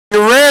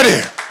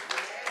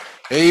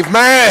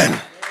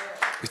Amen.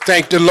 We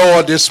thank the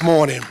Lord this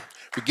morning.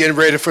 We're getting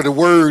ready for the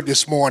word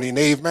this morning.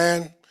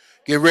 Amen.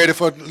 Get ready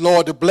for the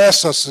Lord to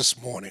bless us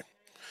this morning.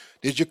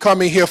 Did you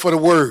come in here for the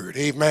word?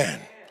 Amen.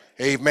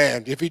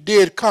 Amen. If you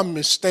did, come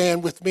and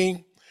stand with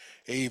me.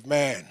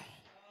 Amen.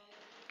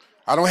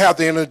 I don't have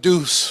to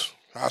introduce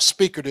our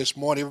speaker this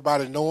morning.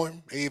 Everybody know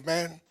him.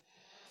 Amen.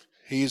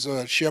 He's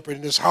a shepherd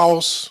in this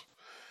house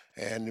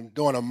and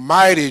doing a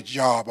mighty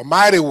job, a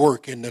mighty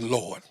work in the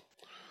Lord.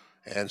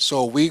 And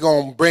so we're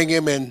going to bring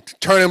him and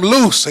turn him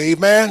loose.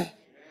 Amen.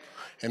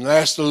 And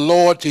ask the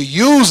Lord to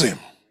use him.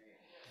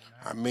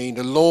 I mean,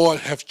 the Lord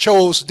have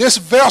chose this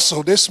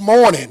vessel this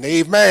morning,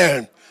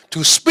 amen,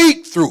 to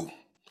speak through.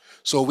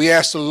 So we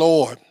ask the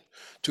Lord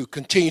to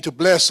continue to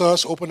bless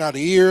us, open our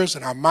ears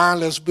and our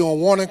mind. Let's be on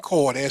one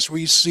accord as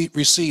we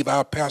receive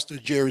our Pastor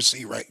Jerry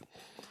C. Wright.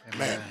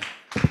 Amen.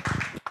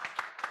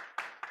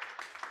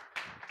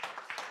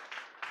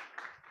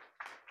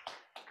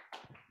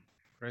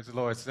 Praise the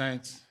Lord,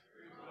 saints.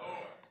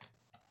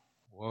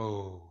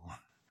 Whoa.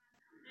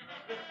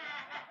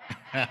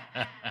 I'd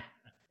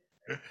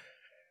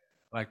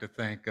like to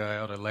thank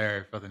Elder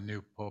Larry for the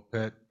new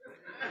pulpit.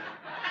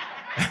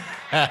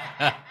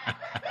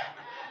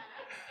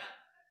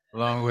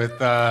 Along with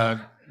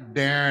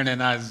Darren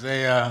and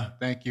Isaiah,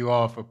 thank you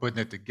all for putting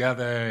it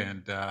together.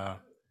 And I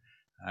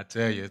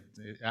tell you,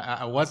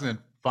 I wasn't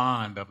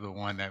fond of the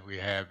one that we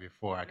had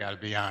before. I got to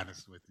be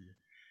honest with you,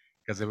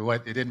 because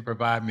it didn't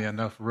provide me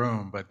enough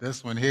room. But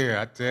this one here,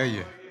 I tell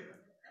you,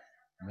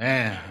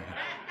 man,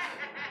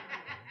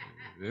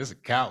 there's a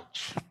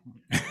couch.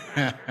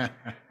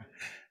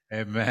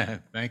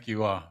 Amen. Thank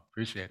you all.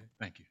 Appreciate it.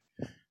 Thank you.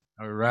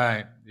 All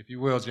right. If you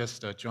will,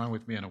 just join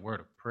with me in a word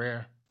of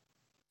prayer.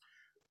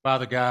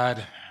 Father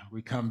God,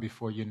 we come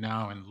before you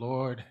now, and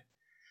Lord,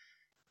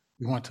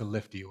 we want to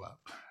lift you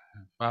up.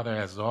 Father,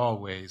 as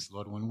always,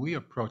 Lord, when we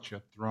approach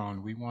your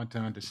throne, we want to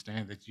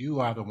understand that you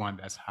are the one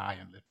that's high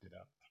and lifted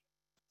up.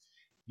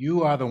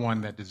 You are the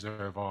one that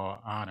deserves all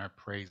honor,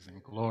 praise,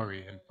 and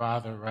glory. And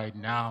Father, right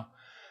now,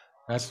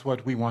 that's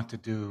what we want to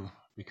do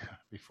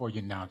before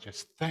you now.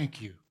 Just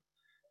thank you.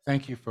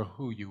 Thank you for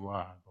who you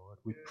are, Lord.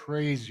 We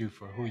praise you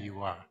for who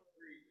you are.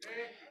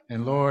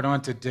 And Lord,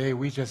 on today,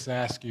 we just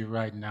ask you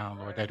right now,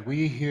 Lord, that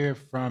we hear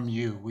from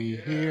you. We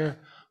hear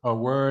a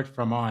word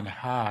from on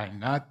high,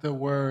 not the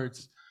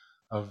words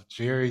of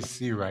Jerry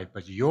C. Wright,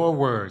 but your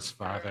words,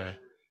 Father,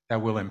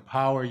 that will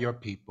empower your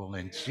people.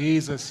 In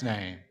Jesus'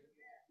 name,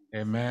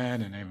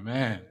 amen and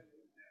amen.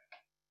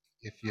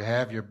 If you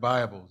have your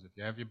Bibles, if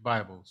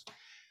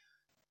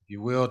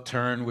you will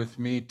turn with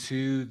me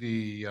to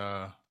the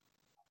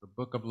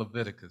book of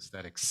Leviticus,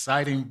 that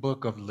exciting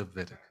book of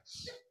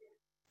Leviticus.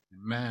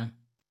 Amen.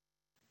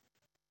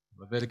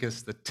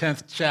 Leviticus, the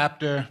 10th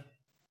chapter,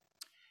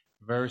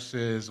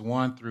 verses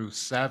 1 through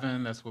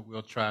 7. That's what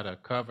we'll try to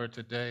cover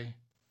today.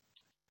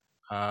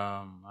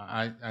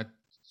 I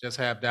just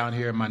have down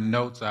here in my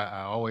notes,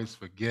 I always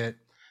forget,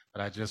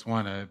 but I just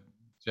want to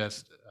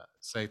just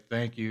say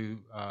thank you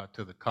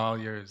to the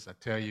Colliers. I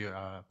tell you,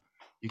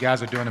 you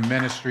guys are doing a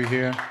ministry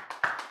here,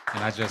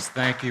 and I just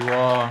thank you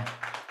all.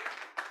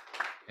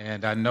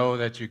 And I know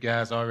that you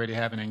guys already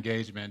have an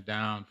engagement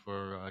down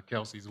for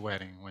Kelsey's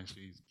wedding when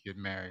she's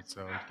getting married.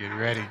 So get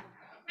ready.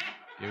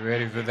 Get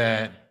ready for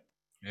that.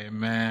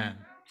 Amen.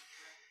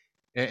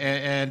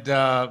 And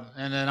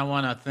then I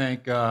want to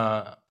thank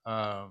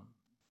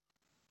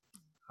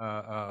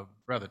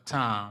Brother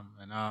Tom,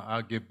 and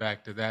I'll get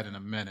back to that in a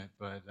minute.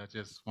 But I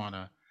just want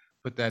to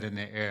put that in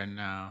the air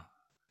now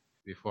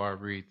before I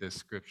read this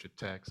scripture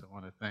text. I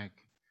want to thank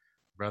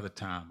Brother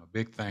Tom. A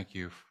big thank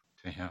you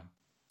to him.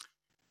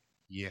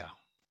 Yeah.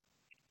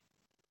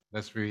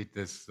 Let's read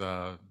this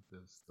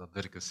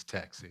Leviticus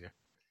text here.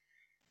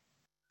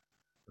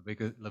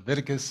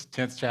 Leviticus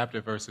 10th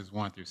chapter, verses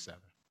 1 through 7.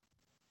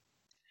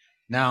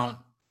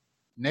 Now,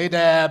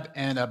 Nadab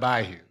and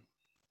Abihu,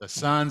 the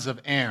sons of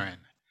Aaron,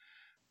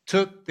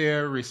 took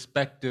their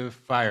respective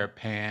fire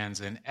pans,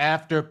 and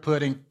after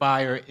putting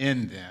fire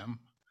in them,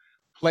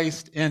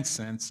 placed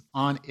incense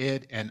on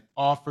it and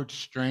offered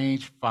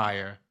strange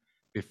fire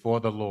before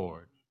the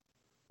Lord,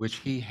 which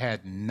he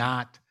had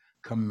not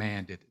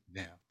commanded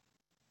them.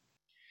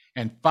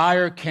 And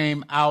fire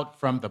came out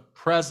from the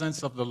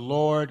presence of the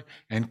Lord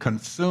and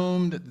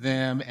consumed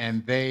them,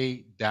 and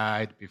they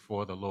died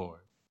before the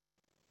Lord.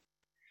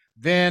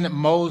 Then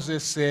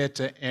Moses said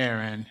to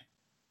Aaron,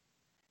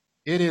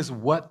 "It is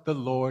what the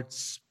Lord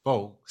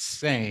spoke,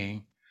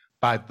 saying,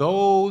 by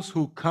those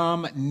who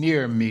come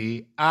near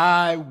me,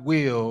 I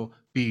will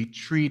be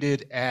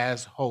treated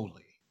as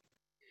holy.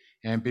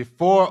 And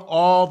before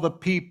all the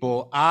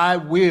people, I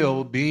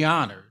will be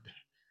honored."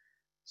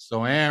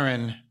 So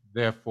Aaron,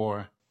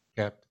 therefore,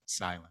 kept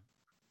silent.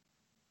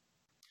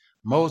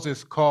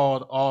 Moses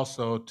called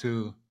also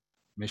to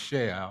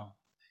Mishael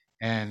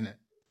and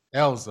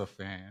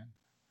Elzaphan,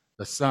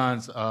 the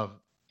sons of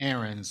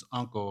Aaron's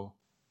uncle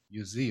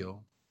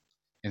Uzziel,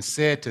 and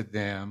said to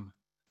them,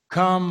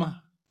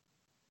 "Come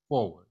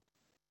forward,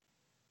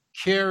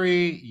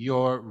 carry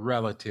your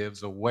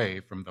relatives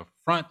away from the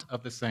front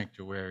of the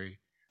sanctuary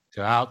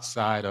to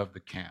outside of the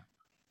camp.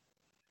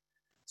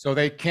 So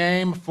they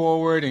came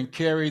forward and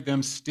carried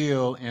them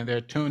still in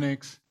their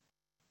tunics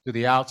to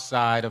the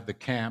outside of the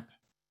camp,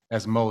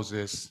 as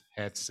Moses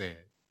had said.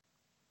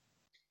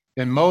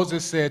 Then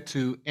Moses said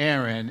to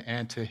Aaron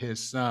and to his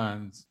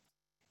sons,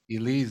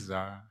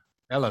 Eleazar,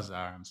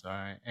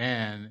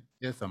 and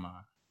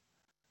Ithamar,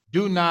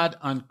 do not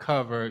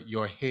uncover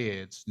your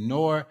heads,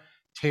 nor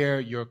tear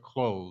your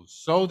clothes,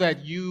 so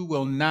that you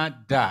will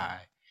not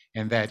die,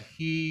 and that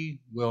he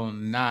will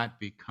not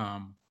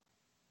become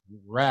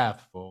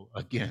wrathful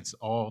against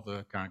all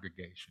the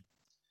congregation.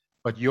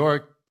 But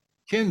your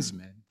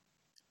kinsmen,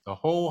 the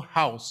whole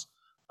house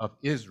of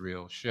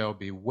Israel, shall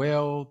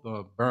bewail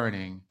the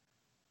burning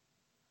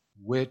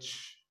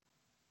which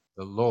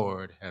the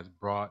Lord has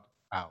brought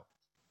out.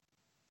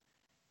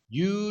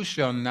 You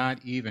shall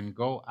not even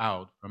go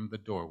out from the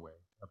doorway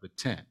of the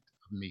tent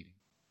of meeting,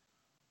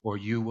 or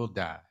you will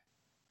die.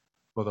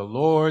 For the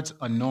Lord's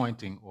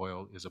anointing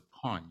oil is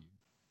upon you.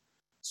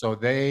 So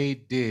they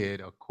did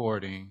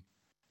according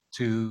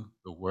to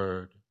the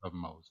word of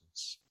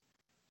Moses.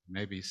 You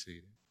may be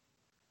seated.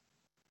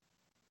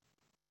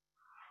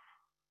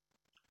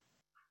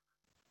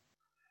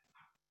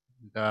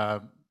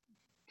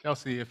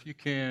 Kelsey, if you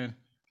can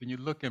you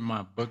look in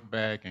my book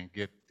bag and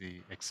get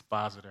the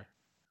expositor?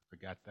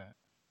 Forgot that.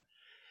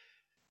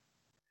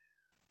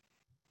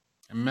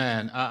 And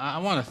man, I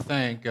want to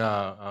thank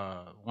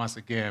once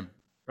again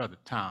Brother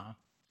Tom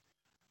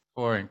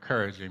for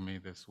encouraging me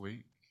this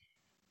week.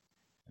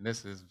 And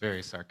this is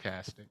very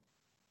sarcastic.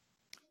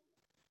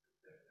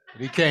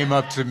 He came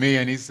up to me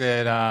and he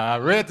said, I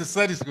read the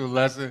Sunday school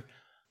lesson.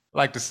 I'd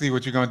like to see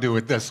what you're going to do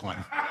with this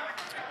one.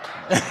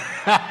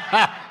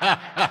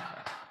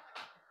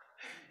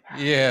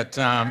 Yeah,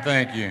 Tom,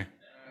 thank you.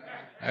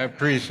 I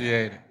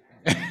appreciate it.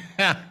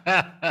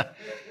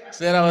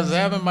 Said I was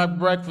having my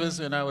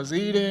breakfast and I was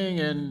eating,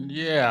 and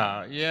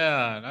yeah,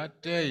 and I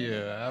tell you,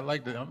 I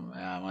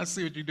want to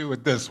see what you do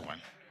with this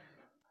one.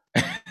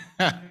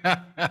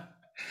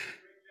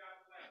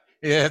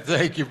 Yeah,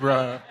 thank you,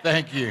 bro.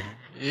 Thank you.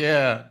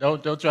 Yeah,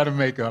 don't try to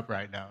make up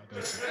right now.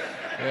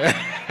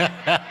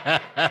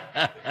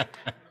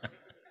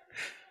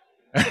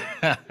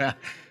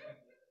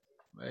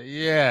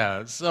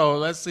 Yeah, so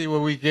let's see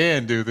what we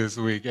can do this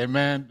week.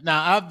 Amen.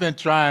 Now, I've been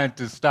trying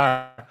to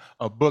start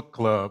a book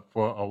club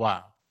for a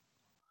while.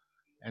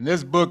 And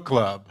this book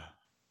club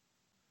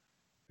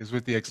is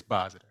with the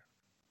expositor.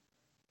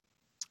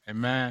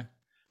 Amen.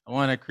 I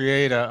want to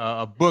create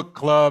a book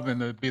club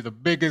and it'll be the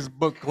biggest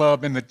book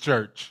club in the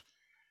church.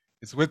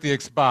 It's with the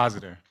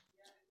expositor.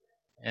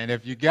 And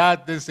if you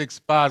got this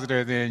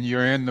expositor, then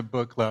you're in the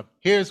book club.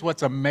 Here's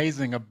what's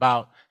amazing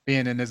about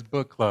being in this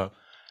book club.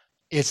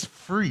 It's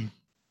free.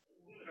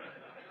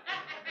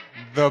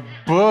 The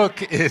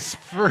book is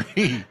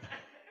free.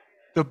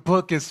 The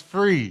book is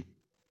free.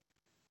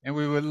 And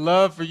we would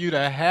love for you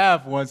to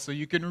have one so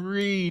you can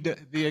read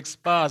the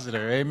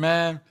expositor.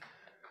 Amen.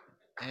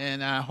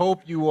 And I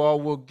hope you all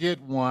will get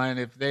one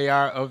if they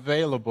are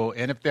available.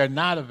 And if they're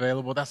not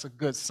available, that's a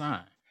good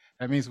sign.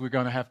 That means we're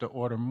going to have to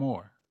order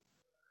more.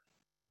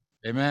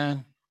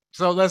 Amen.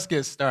 So let's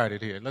get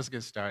started here. Let's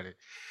get started.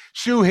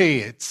 Shoe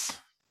heads.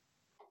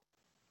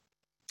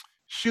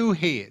 Shoe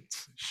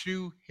heads.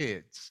 Shoe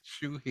heads.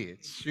 Shoe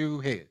heads. Shoe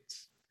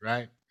heads.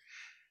 Right?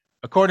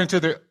 According to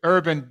the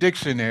Urban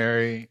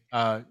Dictionary,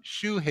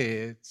 shoe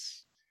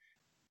heads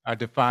are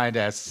defined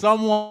as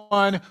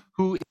someone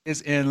who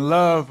is in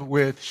love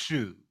with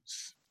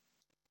shoes.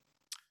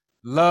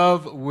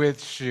 Love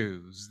with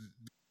shoes.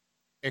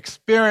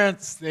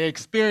 They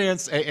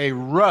experience a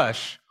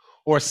rush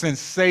or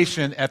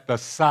sensation at the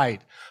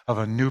sight of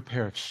a new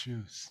pair of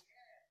shoes.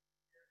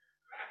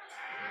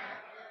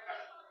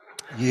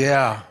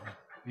 Yeah.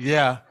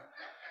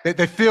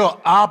 They feel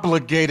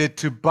obligated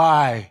to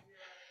buy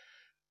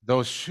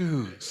those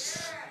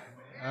shoes.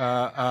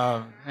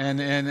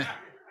 And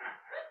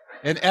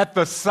at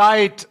the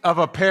sight of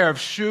a pair of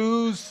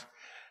shoes,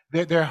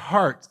 their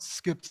heart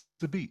skips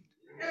a beat.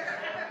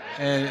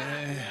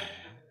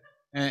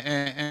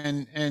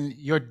 And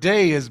your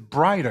day is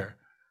brighter.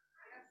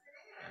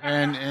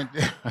 And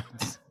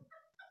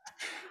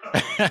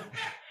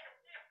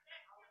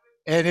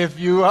and if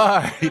you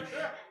are,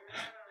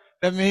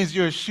 that means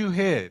you're a shoe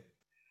head.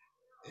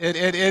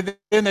 And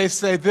then they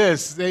say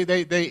this,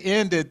 they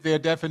ended their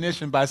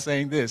definition by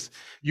saying this: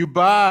 you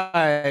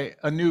buy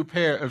a new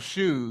pair of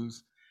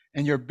shoes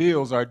and your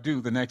bills are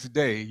due the next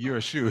day, you're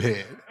a shoe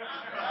head.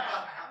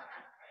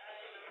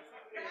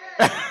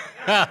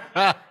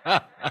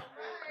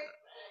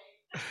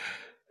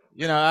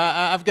 You know,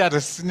 I've got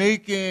a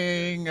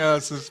sneaking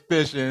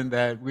suspicion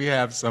that we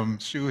have some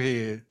shoe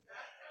heads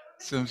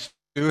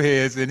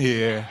in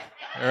here,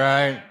 all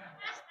right?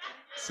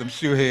 Some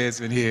shoe heads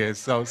in here.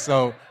 So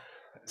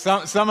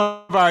some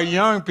of our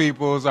young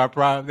peoples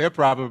they're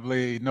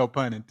probably, no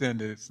pun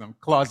intended, some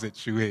closet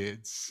shoe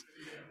heads,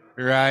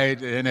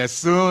 right? And as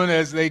soon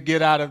as they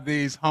get out of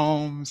these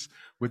homes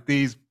with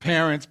these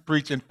parents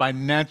preaching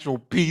financial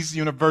peace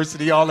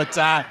university all the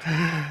time,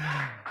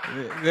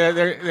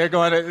 they're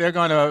going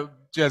to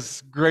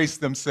just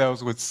graced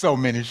themselves with so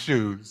many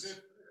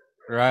shoes,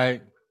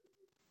 right?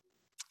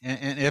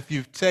 And if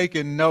you've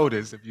taken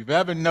notice, if you've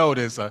ever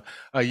noticed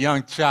a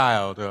young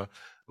child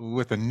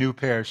with a new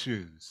pair of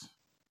shoes,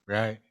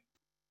 right?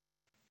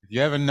 If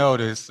you ever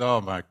notice, oh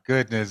my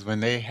goodness,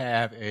 when they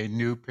have a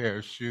new pair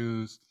of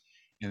shoes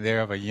and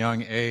they're of a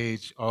young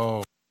age,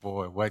 oh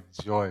boy, what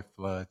joy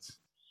floods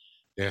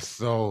their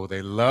soul.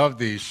 They love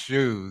these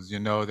shoes,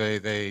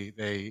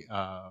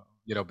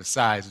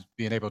 besides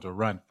being able to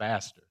run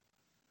faster.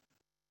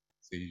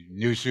 See,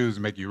 new shoes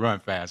make you run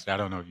faster. I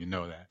don't know if you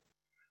know that.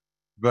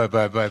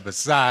 But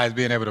besides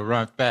being able to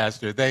run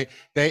faster, they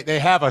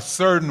have a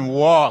certain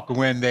walk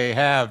when they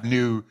have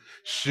new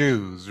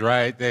shoes,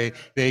 right?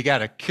 They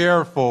got a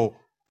careful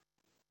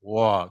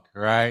walk,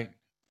 right?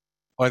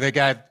 Or they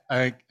got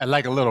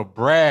like a little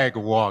brag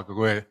walk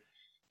with,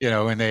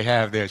 when they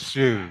have their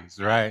shoes,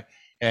 right?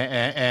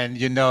 And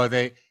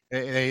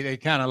they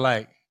kind of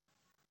like,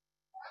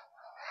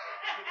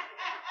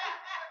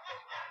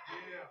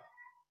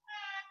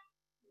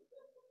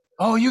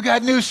 oh, you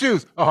got new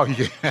shoes. Oh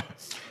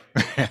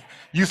yeah,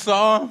 you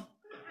saw them.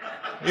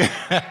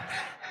 Yeah.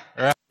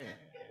 Right.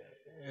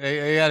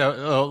 They had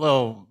a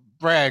little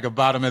brag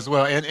about them as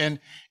well.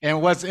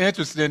 And what's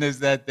interesting is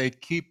that they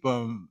keep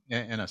them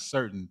in a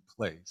certain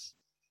place.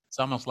 It's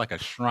almost like a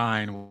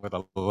shrine with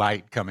a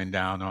light coming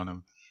down on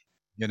them,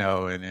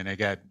 and they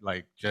got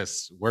like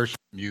just worship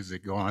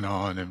music going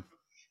on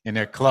in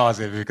their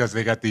closet because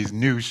they got these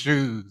new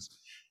shoes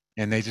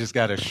and they just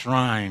got a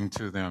shrine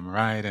to them,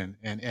 right? And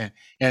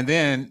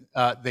then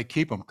they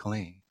keep them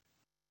clean.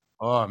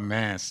 Oh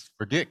man,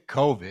 forget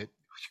COVID.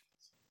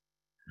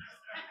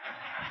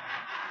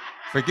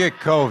 Forget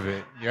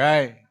COVID,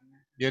 right?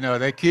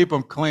 They keep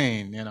them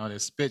clean. They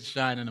spit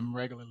shining them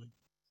regularly,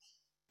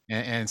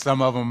 and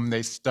some of them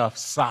they stuff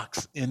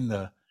socks in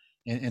the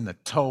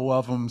toe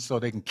of them so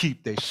they can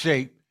keep their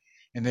shape,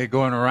 and they're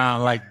going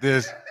around like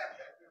this.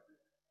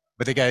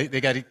 But they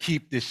got to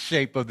keep the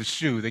shape of the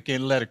shoe. They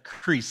can't let a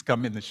crease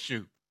come in the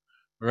shoe,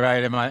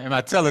 right? Am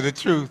I telling the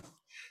truth?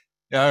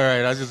 All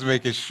right, I was just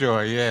making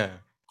sure. Yeah,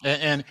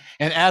 and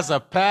as a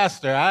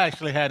pastor, I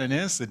actually had an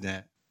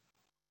incident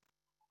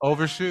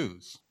over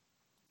shoes.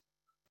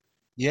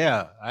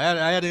 Yeah, I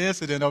had an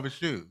incident over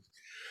shoes.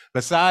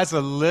 Besides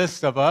a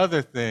list of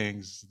other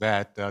things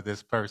that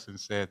this person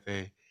said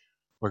they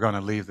were going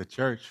to leave the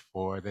church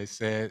for, they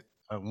said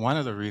one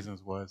of the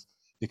reasons was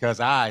because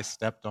I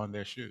stepped on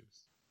their shoes.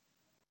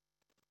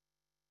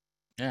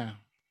 Yeah,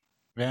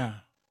 yeah.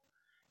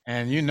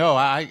 And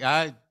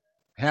I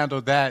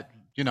handled that,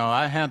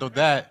 I handled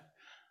that.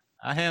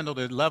 I handled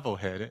it level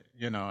headed,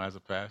 as a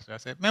pastor. I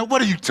said, man,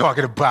 what are you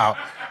talking about?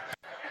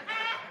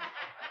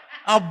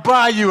 I'll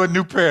buy you a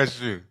new pair of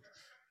shoes.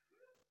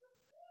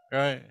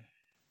 Right?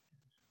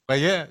 But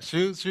yeah,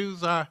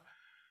 shoes are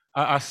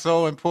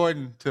so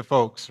important to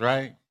folks,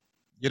 right?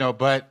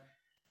 But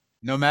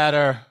no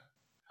matter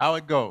how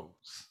it goes,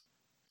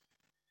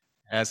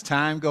 as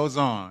time goes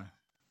on,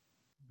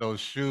 those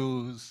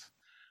shoes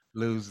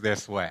lose their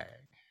swag,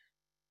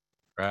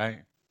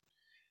 right?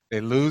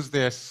 They lose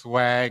their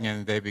swag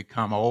and they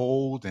become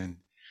old and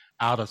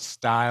out of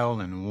style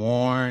and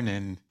worn.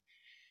 And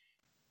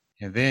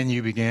then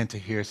you begin to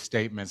hear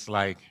statements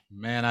like,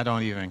 man, I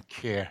don't even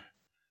care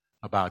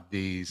about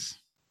these,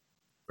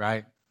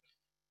 right?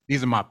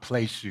 These are my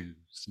play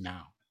shoes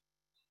now.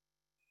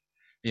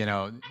 You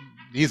know,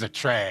 these are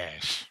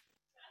trash.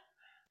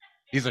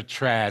 These are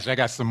trash. I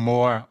got some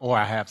more, or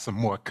I have some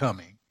more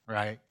coming,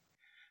 right?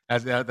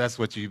 That's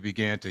what you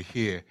began to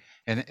hear.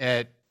 And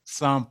at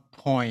some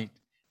point,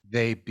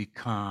 they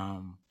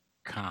become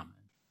common,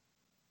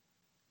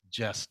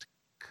 just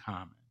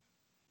common,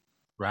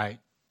 right?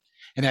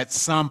 And at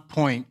some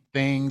point,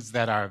 things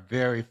that are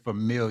very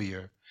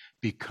familiar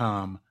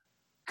become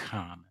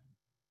common,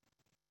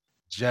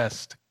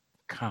 just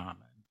common.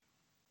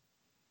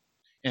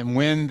 And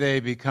when they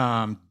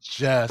become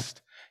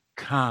just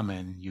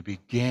common, you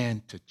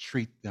begin to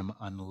treat them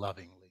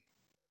unlovingly,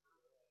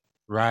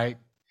 right?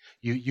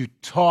 You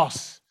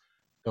toss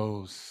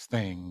those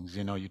things,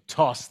 you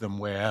toss them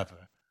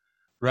wherever.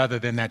 Rather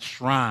than that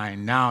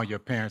shrine, now your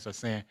parents are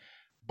saying,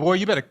 boy,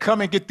 you better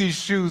come and get these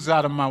shoes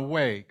out of my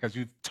way because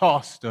you've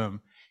tossed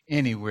them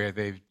anywhere.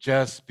 They've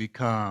just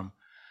become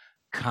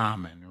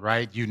common,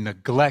 right? You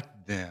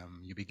neglect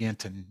them. You begin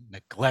to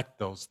neglect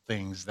those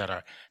things that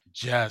are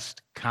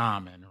just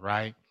common,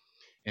 right?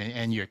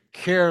 And you're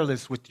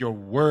careless with your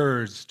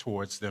words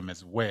towards them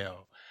as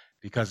well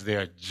because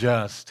they're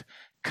just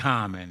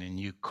common and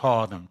you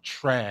call them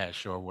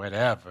trash or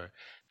whatever.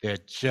 They're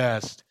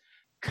just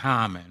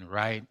common,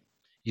 right?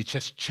 You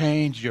just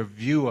change your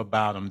view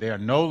about them. They're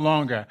no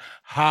longer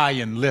high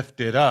and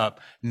lifted up.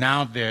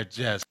 Now they're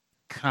just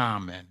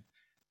common,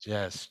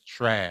 just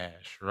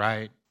trash,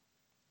 right?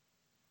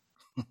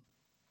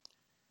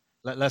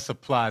 Let's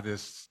apply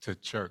this to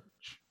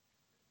church.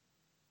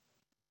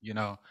 You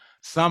know,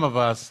 some of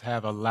us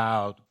have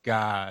allowed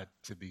God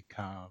to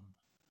become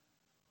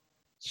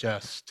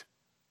just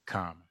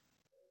common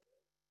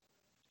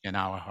in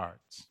our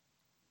hearts.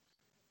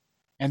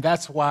 And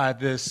that's why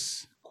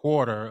this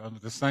quarter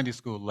of the Sunday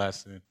school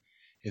lesson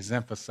is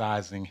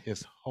emphasizing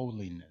his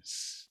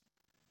holiness.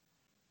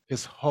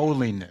 His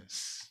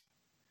holiness.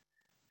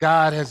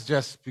 God has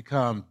just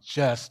become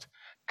just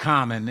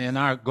common. In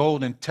our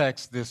golden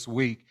text this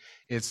week,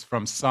 it's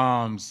from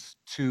Psalms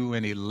 2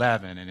 and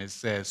 11, and it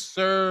says,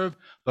 "Serve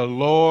the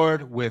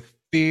Lord with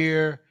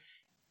fear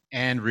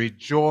and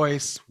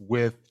rejoice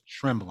with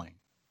trembling."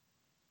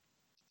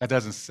 That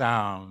doesn't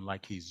sound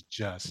like he's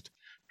just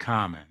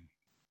common.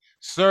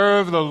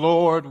 Serve the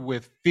Lord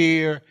with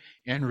fear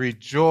and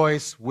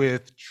rejoice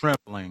with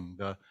trembling.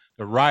 The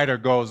writer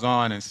goes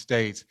on and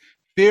states,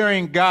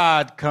 fearing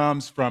God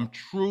comes from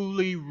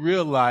truly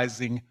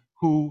realizing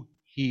who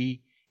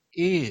he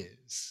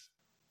is,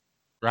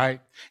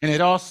 right? And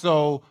it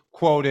also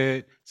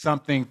quoted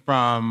something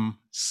from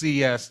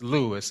C.S.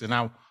 Lewis, and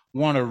I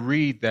want to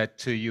read that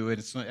to you.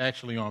 It's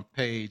actually on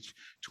page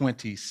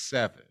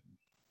 27.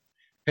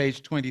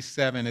 Page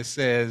 27, it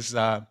says,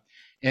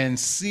 in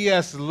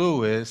C.S.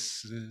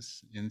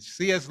 Lewis's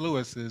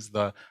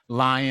The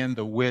Lion,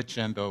 the Witch,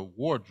 and the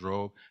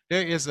Wardrobe,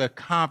 there is a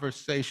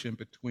conversation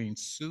between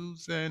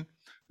Susan,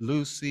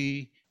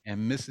 Lucy,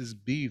 and Mrs.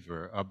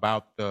 Beaver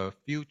about the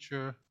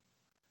nature,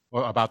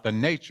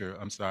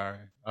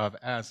 of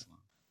Aslan,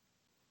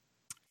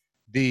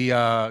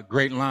 the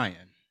great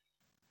lion.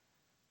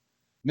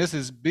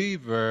 Mrs.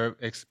 Beaver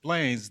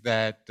explains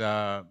that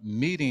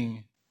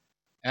meeting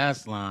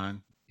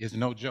Aslan is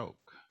no joke.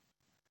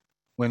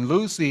 When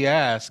Lucy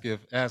asks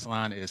if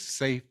Aslan is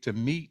safe to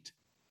meet,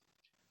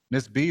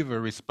 Miss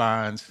Beaver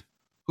responds,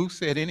 "Who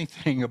said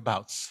anything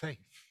about safe?"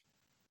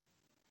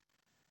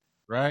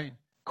 Right?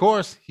 Of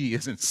course he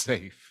isn't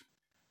safe,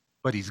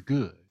 but he's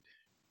good.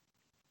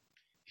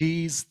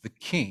 He's the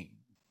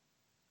king,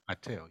 I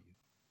tell you.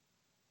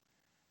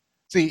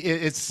 See,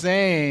 it's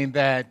saying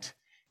that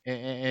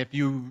if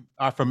you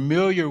are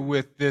familiar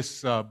with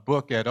this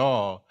book at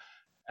all,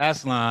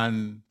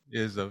 Aslan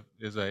is a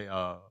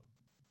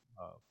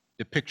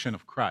depiction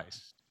of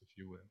Christ, if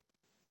you will,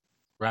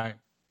 right?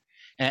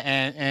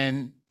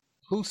 And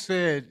who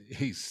said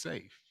he's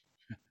safe?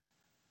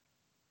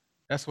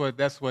 That's what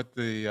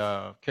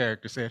the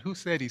character said. Who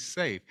said he's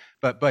safe?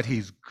 But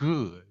he's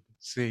good.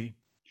 See,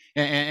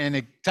 and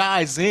it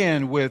ties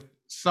in with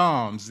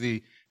Psalms,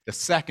 the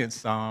second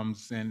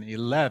Psalms in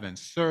 11.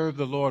 Serve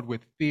the Lord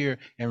with fear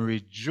and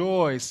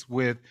rejoice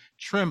with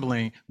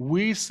trembling.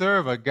 We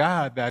serve a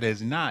God that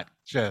is not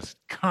just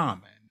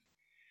common.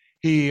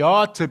 He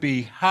ought to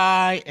be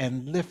high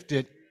and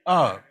lifted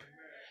up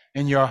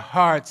in your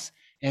hearts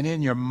and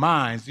in your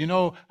minds. You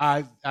know,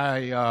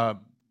 I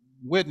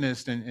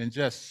witnessed and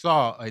just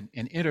saw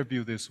an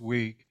interview this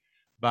week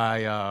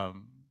by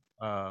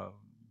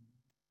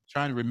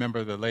trying to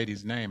remember the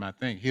lady's name. I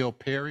think Hill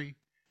Perry,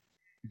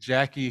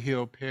 Jackie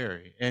Hill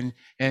Perry, and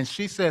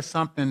she said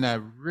something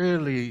that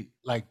really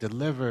like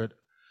delivered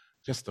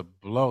just a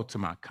blow to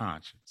my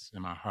conscience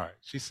and my heart.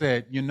 She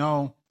said, "You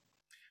know,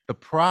 the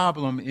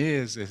problem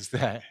is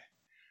that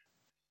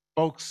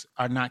folks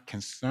are not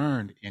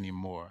concerned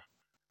anymore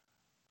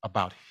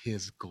about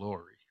his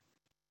glory.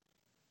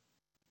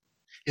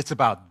 It's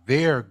about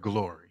their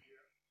glory,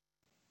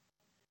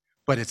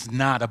 but it's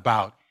not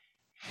about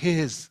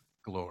his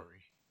glory."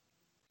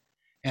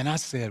 And I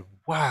said,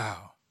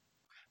 wow,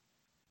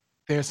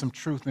 there's some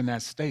truth in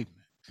that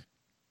statement.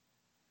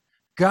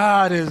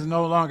 God is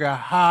no longer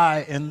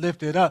high and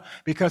lifted up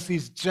because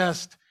he's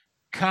just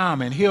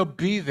common. He'll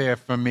be there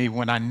for me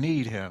when I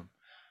need him.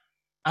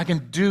 I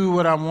can do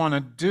what I want to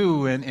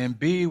do and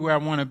be where I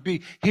want to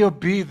be. He'll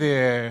be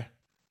there.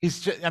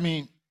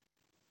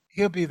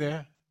 He'll be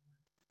there.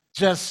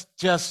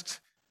 Just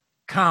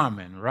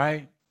common,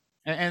 right?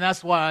 And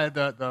that's why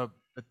the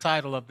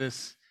title of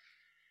this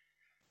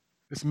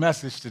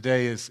message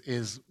today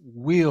is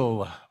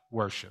will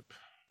worship.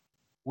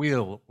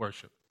 Will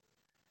worship.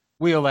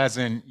 Will as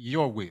in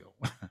your will.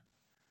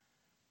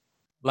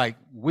 Like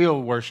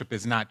will worship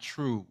is not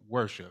true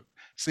worship.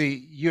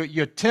 See,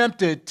 you're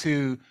tempted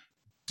to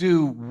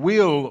do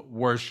will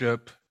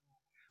worship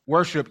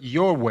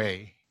your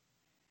way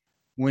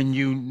when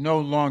you no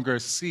longer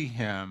see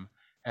him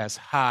as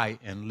high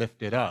and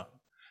lifted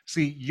up.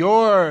 See,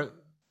 your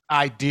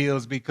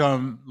ideals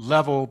become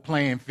level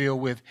playing field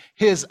with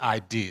his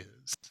ideas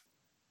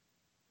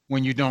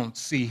when you don't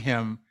see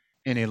him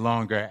any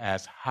longer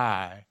as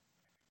high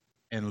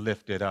and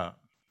lifted up.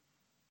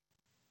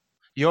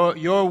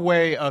 Your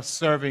way of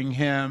serving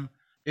him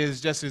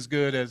is just as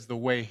good as the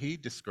way he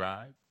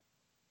prescribes.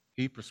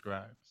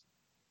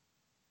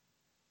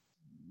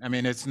 I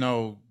mean, it's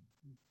no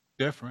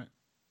different.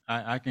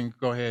 I can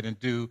go ahead and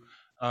do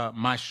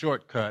my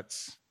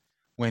shortcuts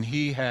when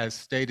he has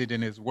stated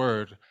in his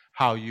word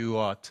how you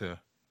ought to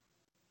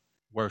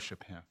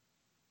worship him,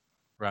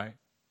 right?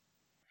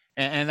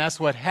 And that's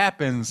what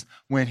happens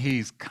when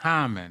he's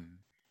common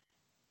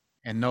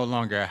and no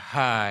longer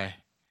high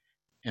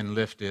and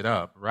lifted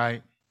up,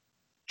 right?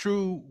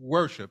 True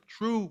worship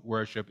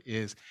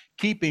is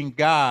keeping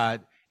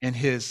God in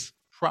his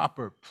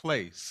proper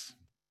place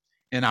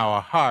in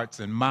our hearts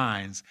and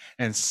minds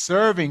and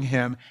serving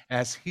him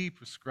as he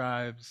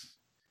prescribes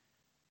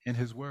in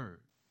his word,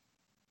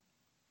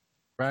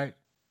 right?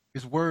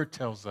 His word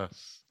tells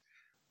us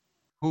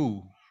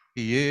who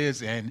he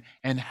is and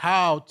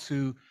how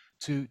to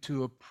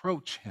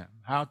approach him,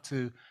 how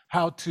to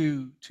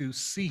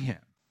see him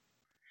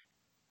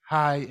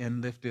high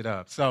and lifted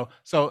up. So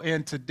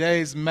in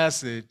today's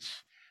message,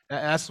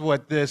 that's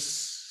what this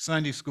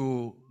Sunday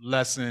school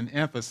lesson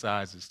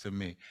emphasizes to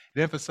me.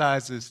 It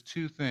emphasizes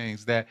two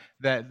things: that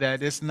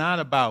it's not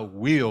about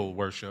wheel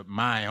worship,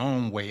 my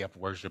own way of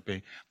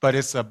worshiping, but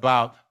it's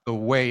about the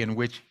way in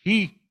which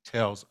he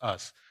tells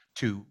us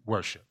to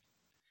worship,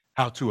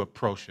 how to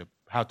approach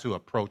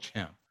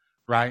him,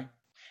 right?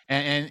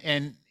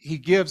 And he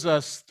gives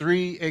us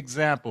three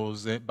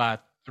examples by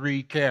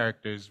three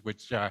characters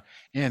which are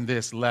in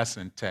this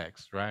lesson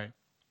text, right?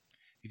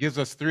 He gives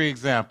us three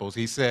examples.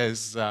 He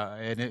says,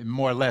 and it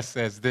more or less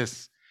says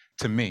this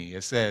to me.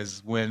 It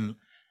says, when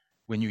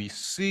you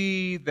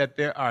see that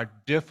there are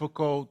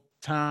difficult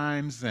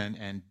times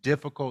and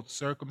difficult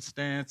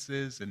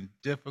circumstances and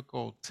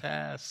difficult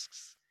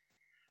tasks,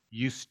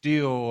 you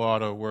still ought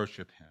to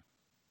worship him.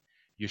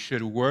 You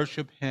should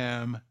worship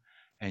him,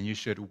 and you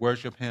should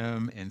worship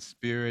him in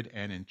spirit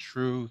and in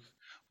truth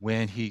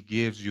when he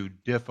gives you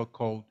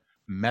difficult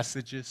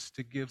messages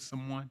to give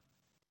someone,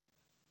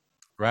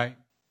 right?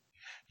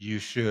 You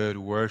should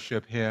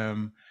worship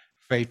him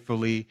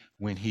faithfully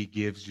when he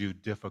gives you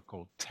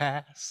difficult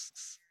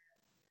tasks,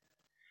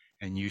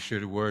 and you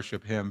should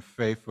worship him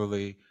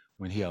faithfully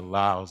when he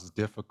allows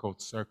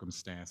difficult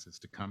circumstances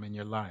to come in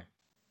your life,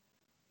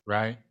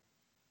 right?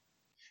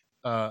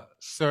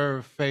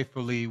 Serve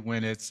faithfully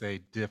when it's a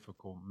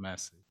difficult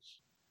message.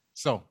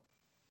 So,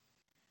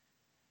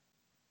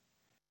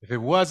 if it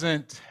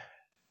wasn't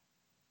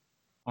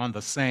on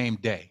the same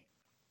day,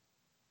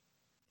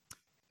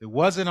 it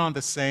wasn't on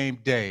the same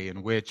day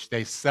in which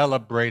they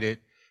celebrated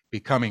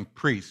becoming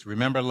priests.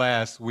 Remember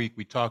last week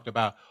we talked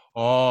about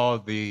all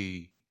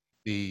the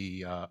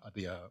gala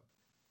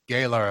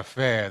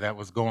affair that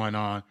was going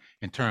on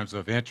in terms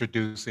of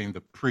introducing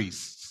the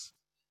priests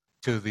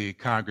to the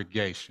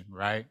congregation,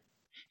 right?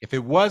 If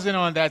it wasn't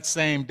on that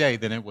same day,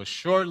 then it was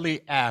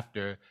shortly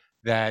after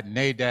that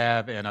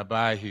Nadab and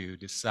Abihu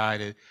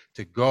decided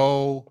to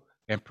go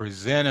and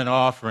present an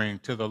offering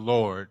to the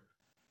Lord,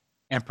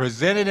 and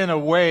present it in a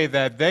way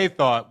that they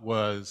thought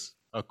was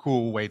a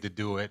cool way to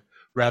do it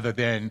rather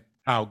than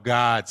how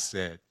God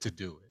said to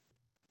do it,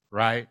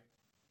 right?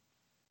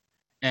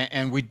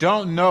 And we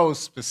don't know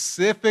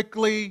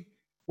specifically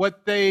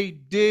what they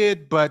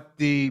did, but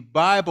the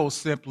Bible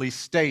simply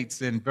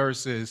states in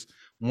verses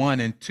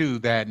 1 and 2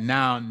 that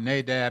now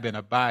Nadab and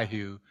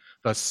Abihu,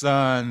 the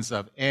sons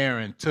of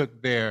Aaron,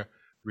 took their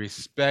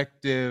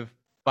respective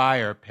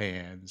fire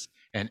pans,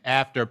 and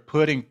after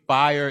putting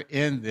fire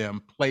in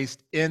them,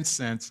 placed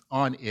incense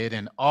on it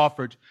and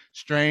offered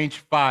strange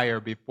fire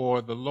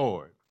before the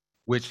Lord,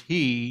 which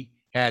he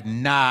had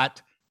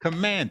not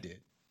commanded.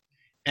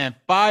 And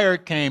fire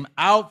came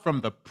out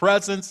from the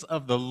presence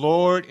of the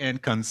Lord and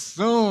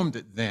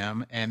consumed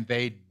them, and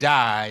they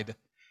died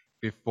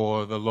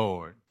before the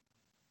Lord.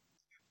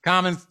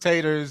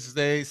 Commentators,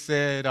 they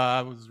said,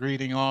 I was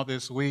reading all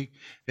this week,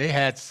 they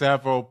had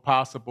several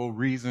possible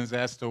reasons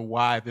as to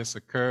why this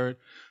occurred.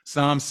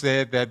 Some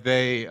said that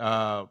they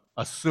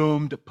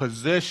assumed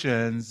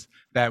positions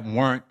that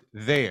weren't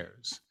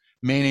theirs,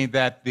 meaning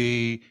that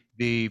the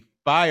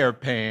fire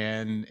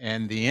pan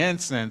and the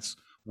incense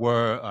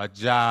were a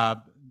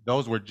job,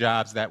 those were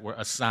jobs that were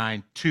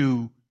assigned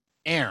to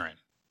Aaron,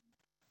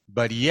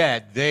 but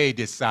yet they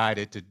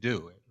decided to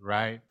do it,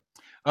 right?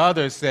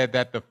 Others said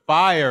that the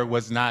fire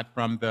was not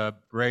from the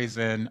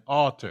brazen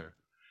altar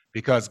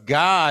because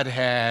God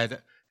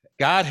had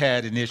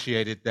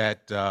initiated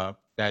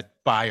that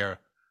fire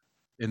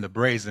in the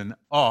brazen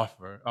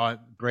altar,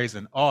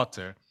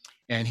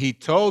 and he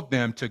told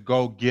them to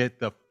go get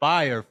the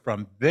fire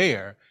from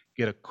there,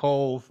 get a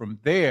coal from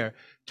there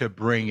to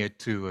bring it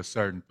to a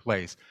certain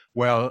place.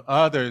 Well,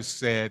 others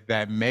said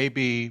that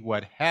maybe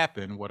what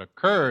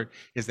occurred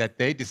is that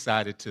they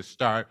decided to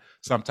start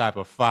some type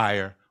of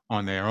fire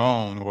on their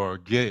own or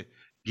get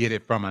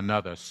it from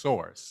another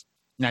source.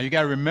 Now, you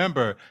got to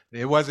remember,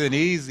 it wasn't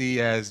easy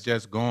as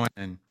just going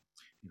and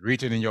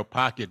reaching in your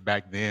pocket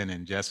back then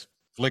and just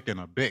flicking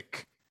a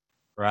bic,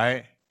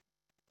 right?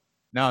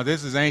 Now,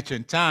 this is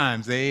ancient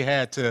times. They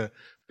had to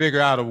figure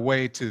out a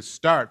way to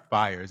start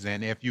fires.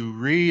 And if you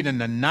read in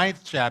the 9th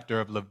chapter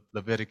of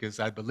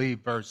Leviticus, I believe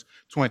verse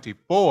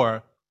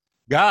 24,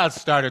 God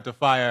started the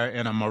fire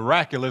in a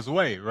miraculous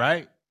way,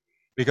 right?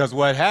 Because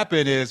what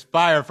happened is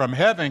fire from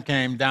heaven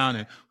came down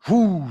and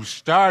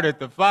started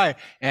the fire.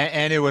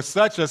 And it was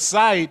such a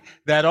sight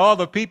that all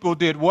the people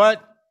did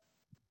what?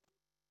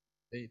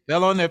 They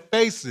fell on their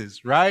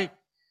faces, right?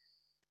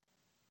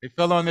 They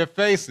fell on their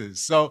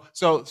faces. So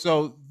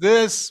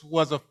this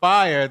was a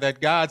fire that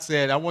God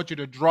said, I want you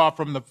to draw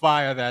from the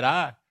fire that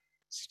I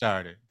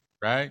started,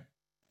 right?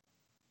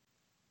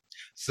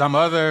 Some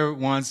other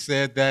ones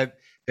said that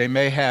they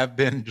may have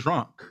been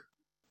drunk,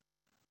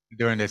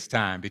 during this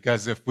time,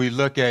 because if we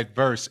look at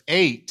verse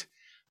 8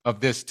 of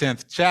this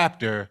 10th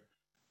chapter,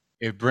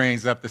 it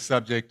brings up the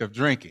subject of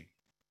drinking.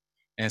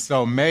 And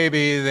so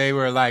maybe they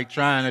were like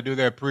trying to do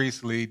their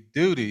priestly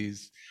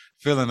duties,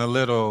 feeling a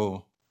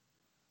little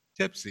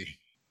tipsy,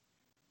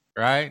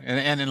 right?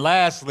 And then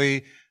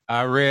lastly,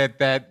 I read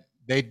that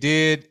they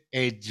did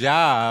a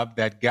job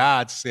that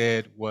God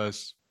said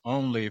was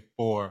only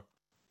for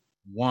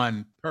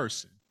one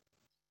person.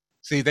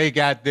 See, they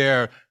got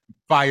their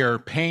fire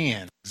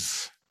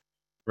pans,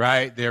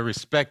 right? Their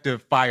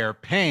respective fire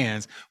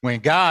pans. When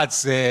God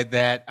said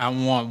that I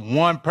want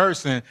one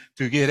person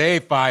to get a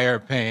fire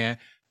pan,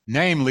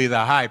 namely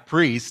the high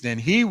priest, and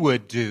he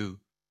would do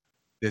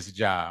this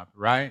job,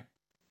 right?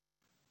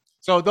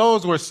 So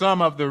those were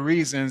some of the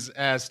reasons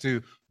as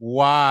to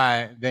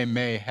why they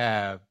may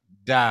have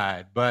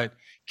died. But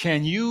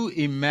can you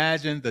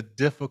imagine the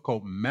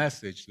difficult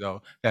message,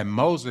 though, that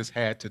Moses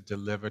had to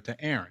deliver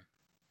to Aaron?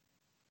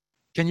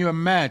 Can you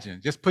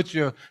imagine? Just put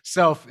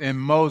yourself in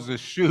Moses'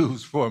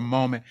 shoes for a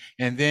moment,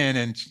 and then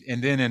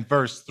in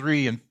verse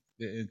 3,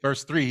 in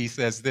verse 3, he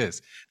says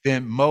this.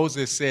 Then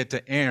Moses said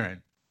to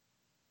Aaron,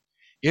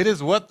 "It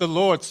is what the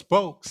Lord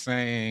spoke,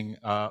 saying,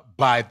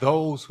 by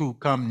those who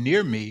come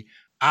near me,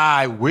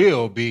 I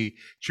will be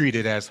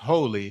treated as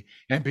holy,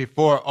 and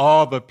before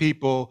all the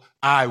people,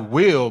 I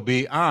will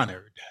be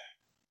honored."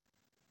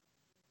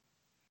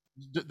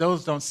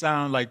 Those don't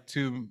sound like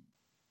too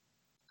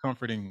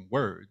comforting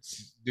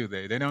words, do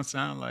they? They don't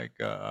sound like,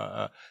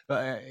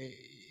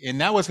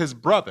 and that was his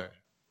brother,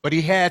 but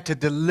he had to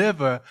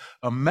deliver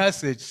a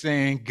message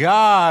saying,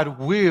 God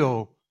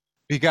will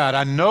be God.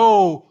 I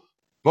know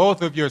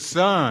both of your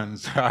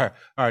sons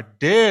are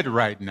dead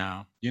right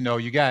now. You know,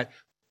 you got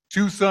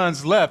two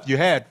sons left. You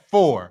had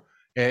four.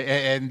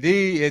 And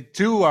the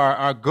two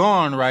are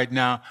gone right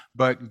now.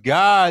 But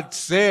God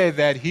said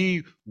that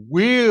he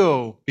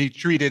will be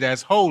treated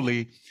as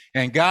holy.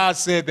 And God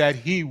said that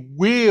he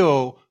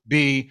will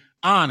be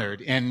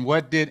honored. And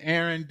what did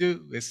Aaron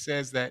do? It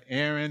says that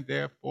Aaron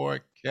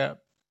therefore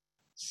kept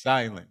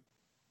silent.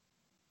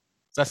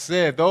 As I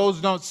said,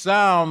 those don't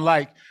sound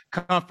like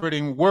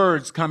comforting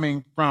words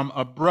coming from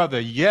a brother.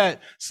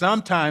 Yet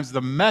sometimes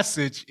the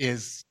message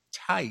is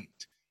tight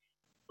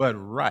but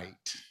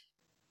right.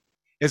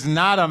 It's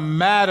not a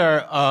matter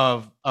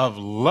of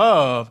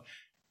love,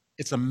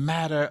 it's a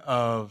matter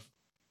of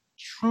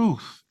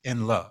truth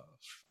in love,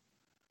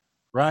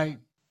 right?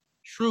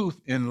 Truth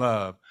in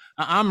love.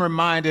 I'm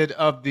reminded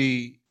of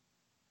the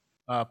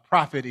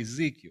prophet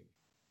Ezekiel.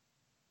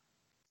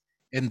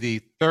 In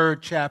the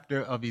 3rd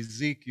chapter of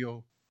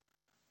Ezekiel,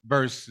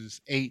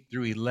 verses 8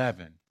 through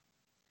 11.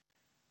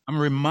 I'm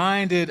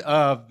reminded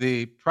of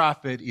the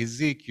prophet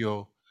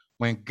Ezekiel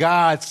when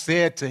God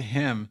said to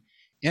him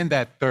in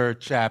that 3rd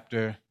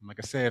chapter, like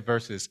I said,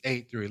 verses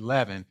 8 through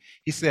 11,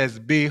 he says,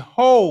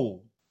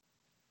 "Behold,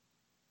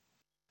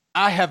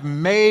 I have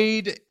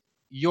made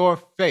your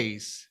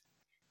face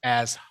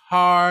as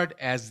hard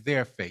as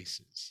their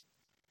faces,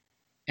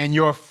 and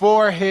your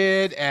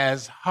forehead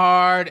as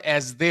hard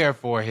as their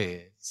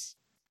foreheads.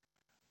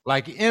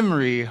 Like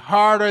emery,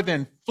 harder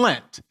than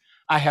flint,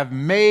 I have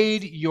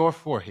made your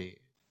forehead.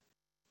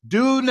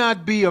 Do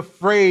not be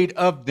afraid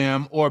of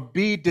them or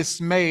be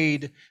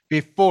dismayed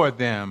before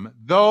them,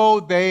 though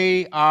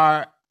they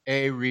are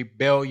a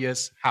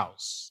rebellious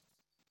house."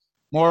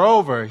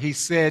 Moreover, he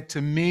said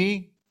to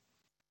me,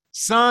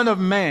 "Son of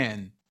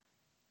man,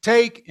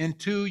 take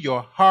into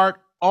your heart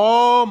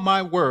all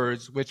my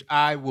words which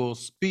I will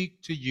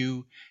speak to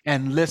you,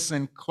 and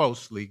listen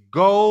closely.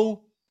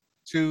 Go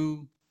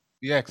to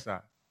the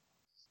exile,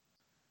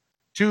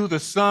 to the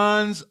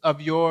sons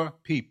of your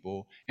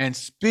people, and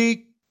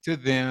speak to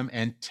them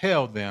and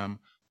tell them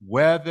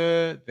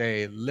whether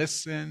they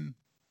listen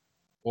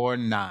or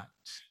not.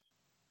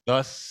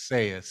 Thus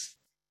saith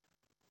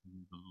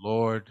the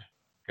Lord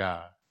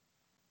God."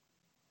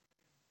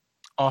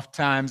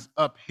 Oftentimes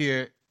up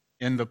here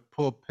in the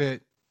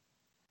pulpit,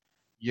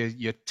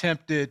 you're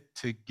tempted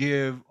to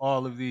give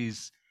all of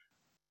these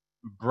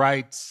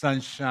bright,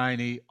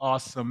 sunshiny,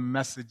 awesome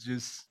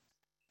messages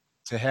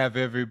to have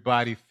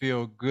everybody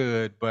feel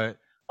good, but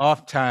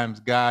oftentimes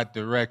God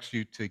directs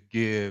you to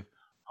give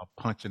a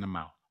punch in the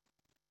mouth.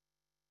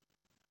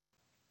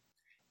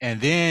 And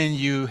then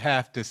you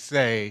have to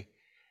say,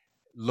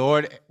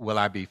 "Lord, will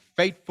I be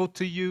faithful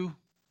to you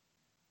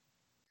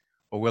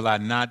or will I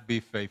not be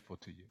faithful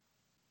to you?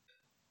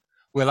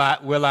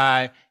 Will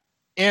I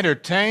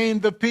entertain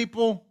the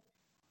people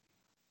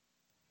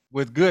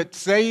with good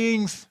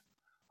sayings,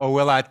 or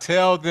will I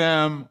tell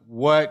them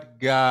what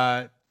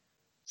God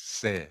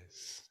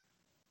says?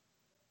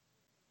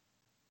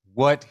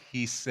 What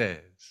he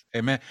says."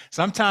 Amen.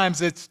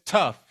 Sometimes it's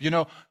tough. You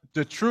know,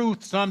 the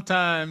truth,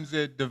 sometimes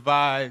it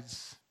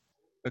divides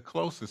the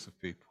closest of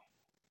people.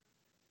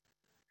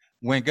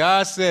 When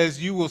God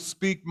says, "You will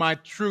speak my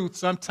truth,"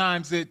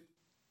 sometimes it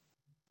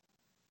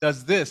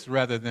does this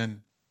rather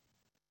than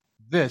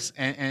this.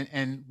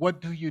 And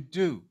what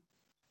do?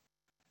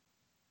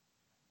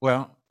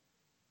 Well,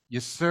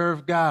 you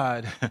serve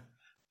God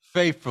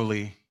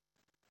faithfully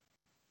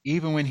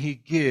even when he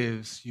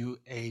gives you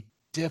a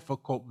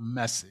difficult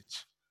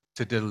message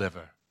to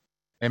deliver.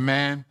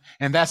 Amen.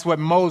 And that's what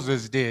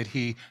Moses did.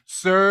 He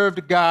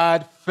served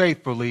God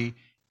faithfully,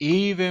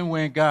 even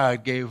when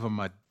God gave him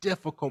a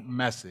difficult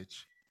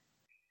message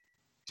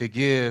to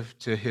give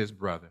to his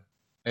brother.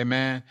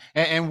 Amen.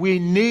 And we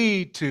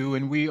need to,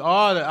 and we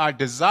ought, our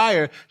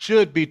desire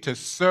should be to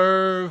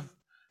serve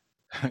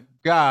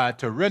God,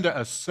 to render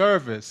a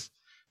service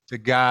to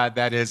God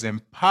that is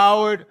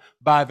empowered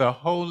by the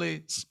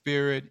Holy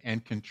Spirit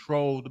and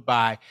controlled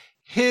by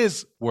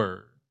his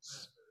words.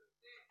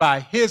 By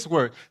his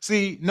word.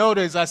 See,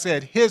 notice I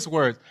said his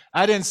words.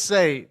 I didn't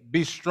say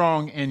be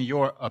strong in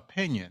your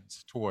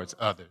opinions towards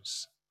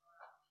others.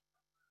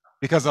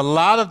 Because a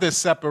lot of this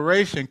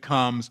separation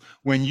comes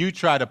when you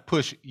try to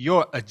push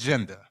your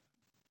agenda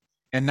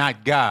and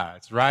not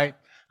God's, right?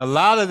 A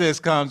lot of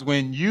this comes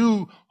when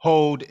you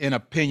hold an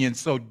opinion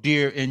so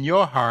dear in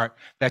your heart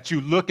that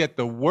you look at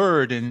the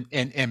word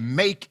and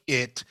make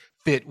it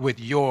fit with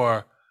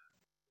your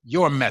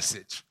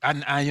message.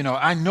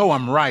 I know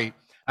I'm right.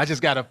 I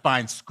just got to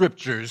find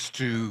scriptures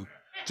to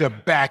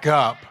back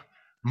up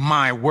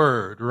my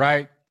word,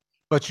 right?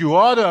 But you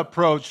ought to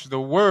approach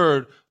the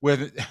word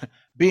with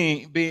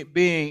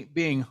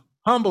being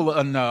humble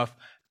enough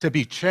to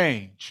be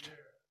changed,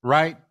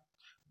 right?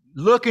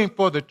 Looking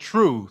for the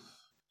truth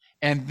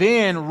and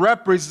then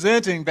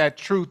representing that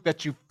truth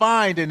that you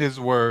find in his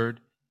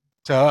word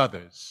to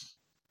others.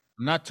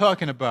 I'm not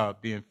talking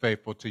about being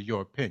faithful to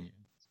your opinion.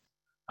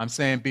 I'm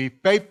saying be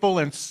faithful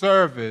in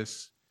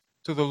service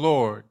to the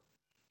Lord,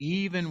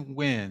 even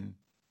when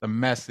the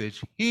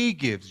message he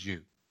gives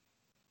you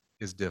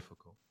is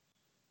difficult.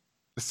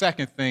 The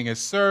second thing is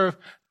serve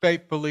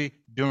faithfully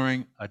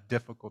during a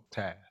difficult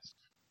task.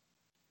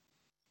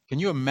 Can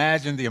you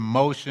imagine the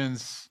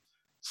emotions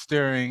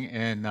stirring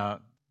in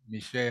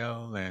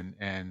Mishael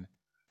and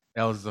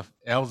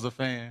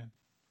Elzaphan?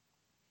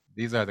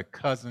 These are the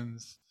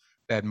cousins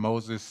that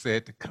Moses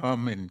said to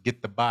come and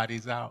get the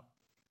bodies out.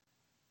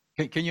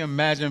 Can you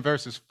imagine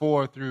verses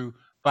 4 through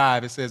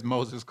 5? It says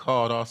Moses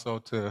called also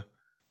to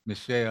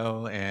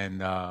Mishael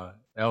and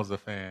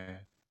Elzaphan,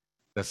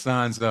 the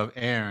sons of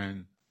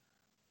Aaron's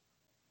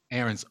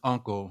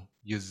uncle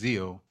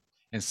Uzziel,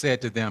 and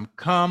said to them,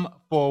 "Come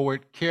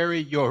forward, carry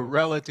your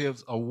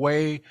relatives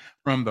away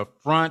from the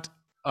front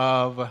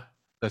of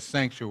the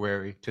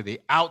sanctuary to the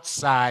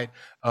outside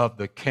of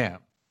the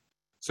camp."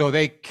 So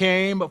they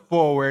came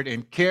forward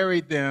and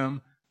carried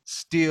them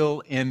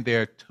still in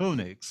their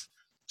tunics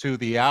to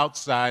the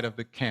outside of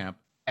the camp,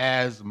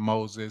 as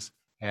Moses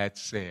had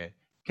said.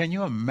 Can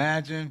you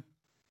imagine?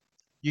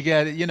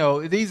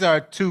 These are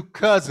two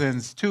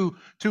cousins, two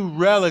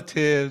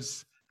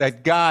relatives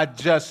that God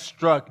just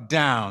struck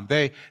down.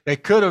 They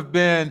could have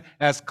been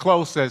as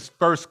close as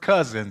first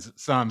cousins,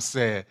 some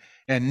said.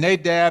 And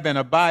Nadab and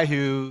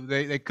Abihu,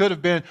 they could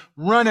have been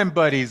running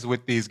buddies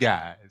with these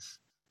guys.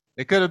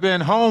 They could have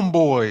been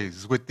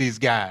homeboys with these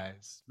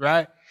guys,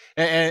 right?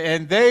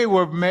 And they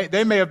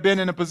may have been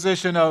in a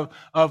position of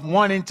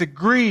wanting to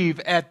grieve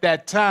at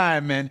that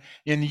time. And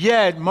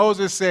yet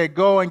Moses said,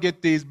 go and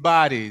get these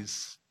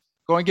bodies.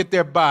 Go and get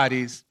their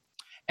bodies.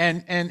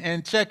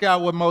 And check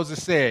out what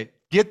Moses said.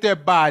 Get their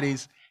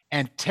bodies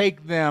and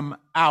take them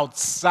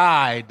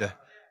outside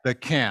the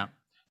camp.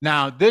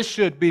 Now, this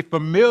should be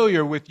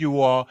familiar with you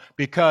all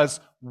because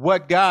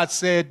what God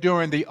said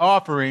during the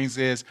offerings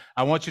is,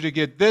 I want you to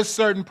get this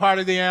certain part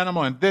of the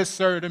animal and this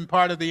certain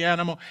part of the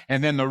animal,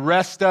 and then the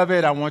rest of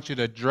it, I want you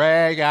to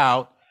drag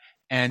out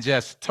and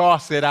just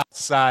toss it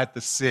outside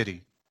the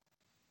city.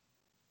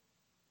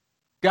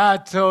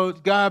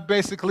 God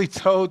basically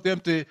told them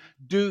to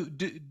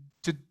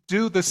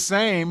do the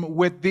same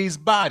with these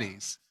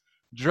bodies.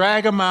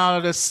 Drag them out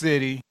of the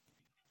city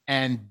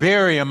and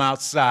bury them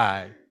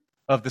outside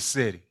of the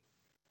city.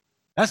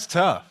 That's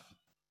tough.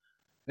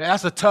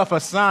 That's a tough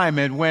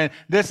assignment when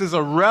this is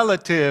a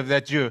relative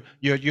that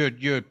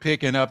you're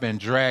picking up and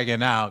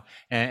dragging out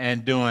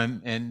and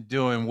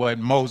doing what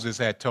Moses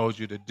had told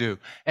you to do.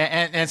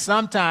 And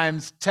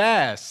sometimes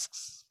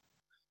tasks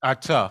are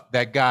tough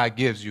that God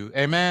gives you.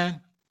 Amen.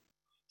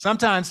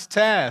 Sometimes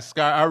tasks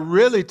are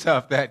really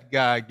tough that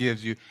God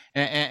gives you.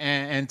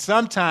 And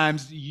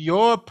sometimes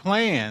your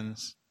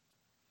plans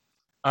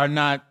are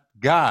not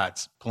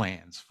God's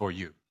plans for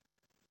you.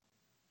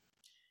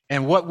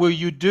 And what will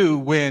you do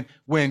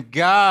when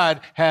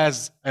God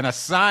has an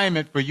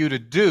assignment for you to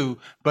do,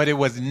 but it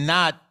was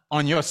not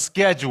on your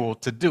schedule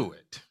to do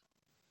it?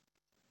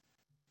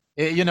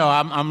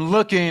 I'm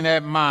looking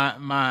at my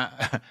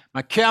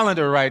my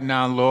calendar right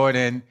now, Lord,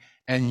 and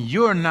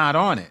you're not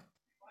on it.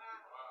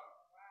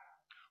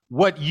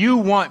 What you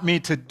want me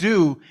to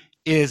do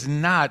is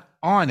not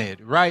on it,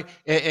 right?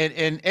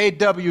 And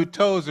A.W.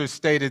 Tozer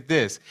stated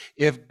this: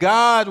 if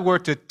God were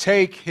to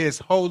take his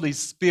Holy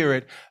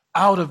Spirit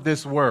out of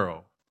this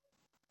world,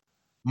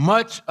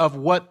 much of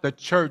what the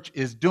church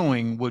is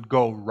doing would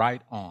go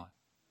right on.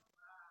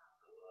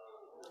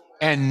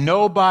 And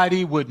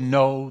nobody would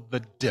know the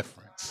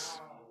difference.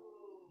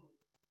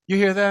 You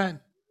hear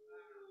that?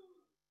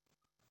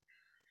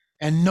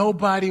 and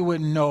nobody would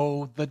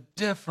know the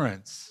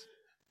difference.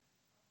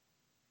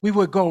 We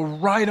would go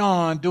right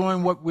on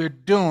doing what we're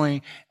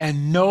doing,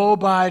 and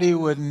nobody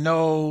would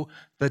know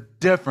the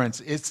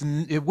difference.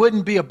 It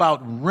wouldn't be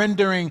about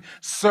rendering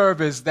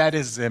service that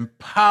is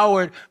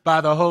empowered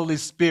by the Holy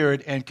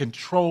Spirit and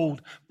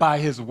controlled by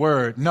His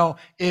Word. No,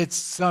 it's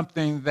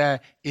something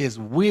that is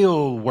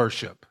will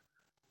worship.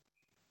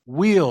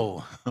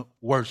 Will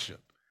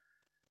worship.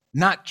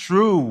 Not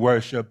true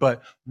worship,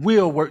 but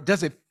will work.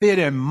 Does it fit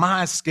in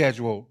my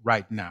schedule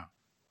right now?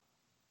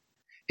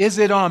 Is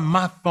it on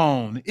my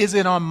phone? Is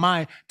it on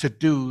my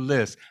to-do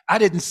list? I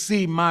didn't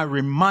see my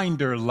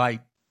reminder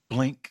light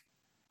blink.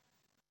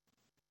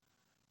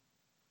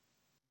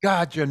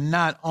 God, you're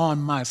not on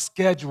my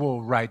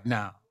schedule right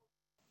now.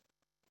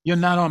 You're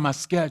not on my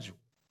schedule.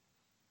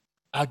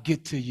 I'll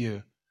get to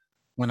you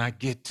when I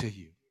get to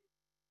you.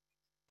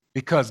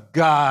 Because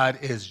God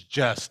is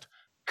just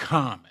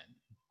common.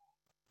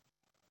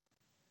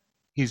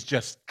 He's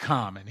just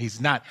common. He's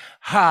not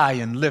high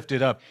and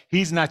lifted up.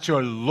 He's not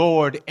your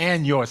Lord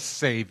and your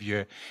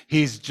Savior.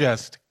 He's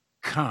just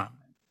common.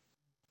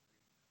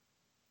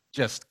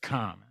 Just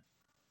common.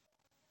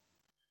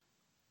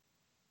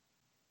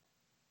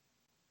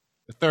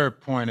 The third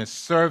point is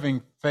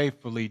serving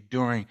faithfully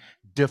during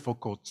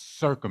difficult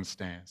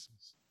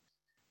circumstances.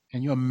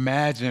 Can you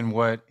imagine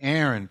what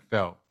Aaron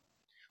felt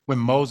when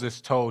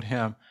Moses told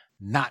him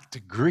not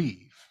to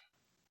grieve?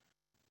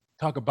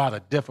 Talk about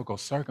a difficult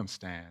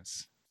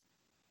circumstance.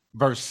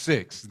 Verse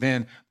 6,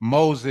 then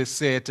Moses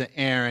said to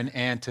Aaron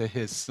and to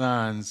his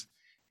sons,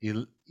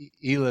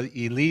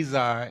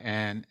 Eleazar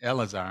and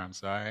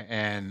Eleazar,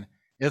 and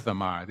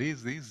Ithamar.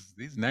 These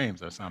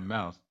names are something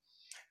else.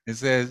 It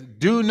says,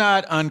 do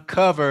not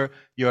uncover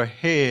your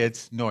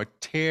heads nor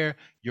tear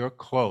your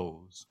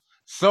clothes,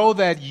 so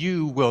that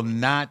you will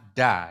not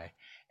die,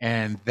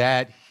 and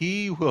that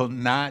he will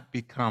not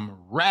become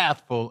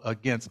wrathful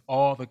against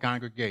all the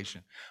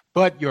congregation.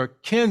 But your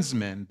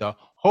kinsmen, the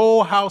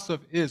whole house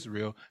of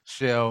Israel,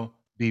 shall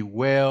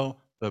bewail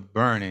the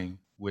burning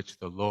which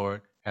the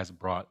Lord has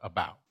brought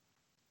about.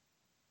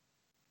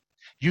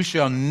 You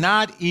shall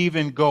not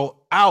even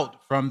go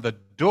out from the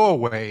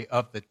doorway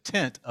of the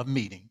tent of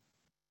meeting,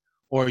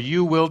 or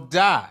you will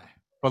die,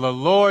 for the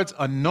Lord's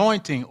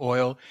anointing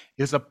oil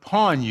is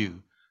upon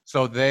you.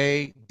 So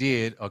they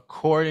did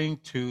according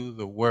to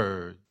the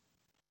word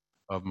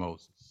of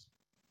Moses.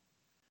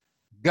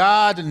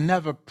 God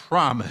never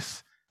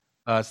promised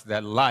us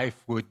that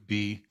life would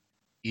be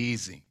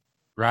easy,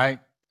 right?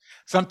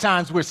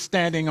 Sometimes we're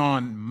standing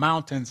on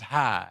mountains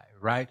high,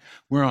 right?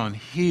 We're on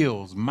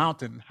hills,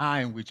 mountain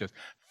high, and we're just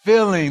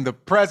feeling the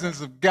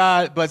presence of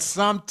God. But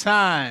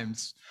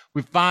sometimes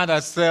we find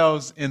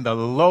ourselves in the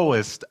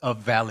lowest of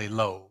valley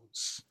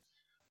lows,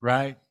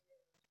 right?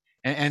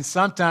 And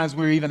sometimes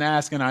we're even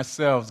asking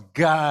ourselves,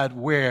 God,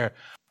 where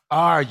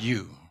are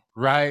you,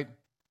 right?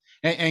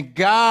 And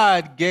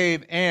God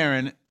gave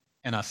Aaron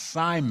an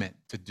assignment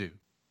to do.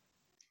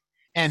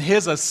 And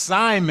his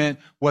assignment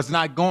was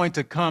not going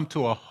to come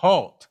to a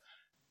halt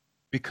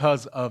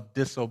because of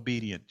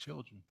disobedient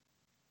children.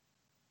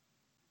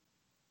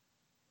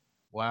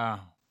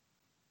 Wow.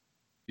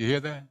 You hear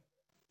that?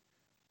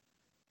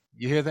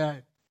 You hear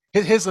that?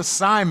 His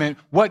assignment,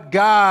 what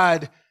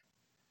God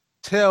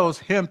tells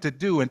him to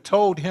do and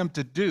told him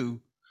to do,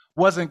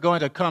 wasn't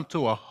going to come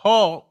to a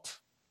halt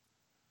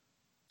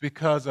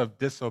because of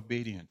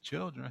disobedient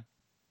children.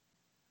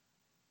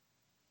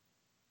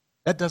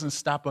 That doesn't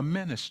stop a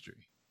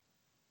ministry.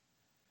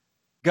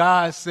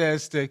 God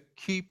says to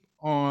keep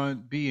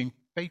on being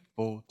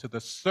faithful to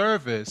the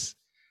service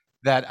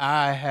that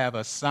I have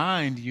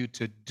assigned you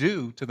to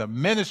do, to the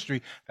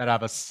ministry that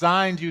I've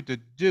assigned you to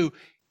do,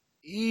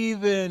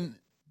 even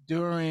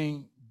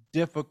during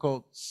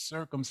difficult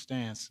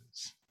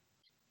circumstances.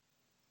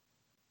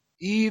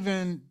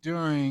 Even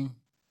during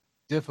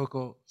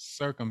difficult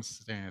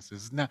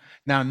circumstances.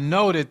 Now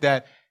noted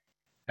that,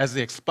 as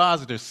the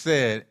expositor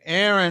said,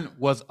 Aaron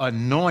was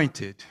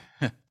anointed,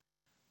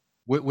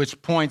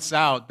 which points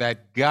out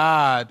that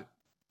God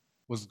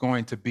was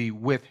going to be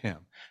with him.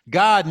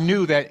 God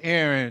knew that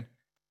Aaron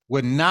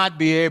would not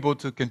be able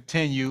to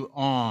continue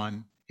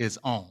on his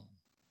own.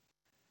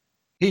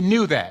 He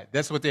knew that.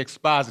 That's what the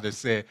expositor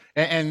said.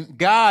 And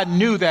God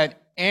knew that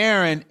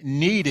Aaron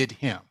needed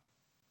him.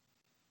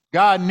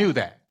 God knew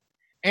that.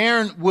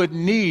 Aaron would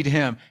need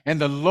him, and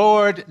the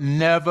Lord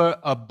never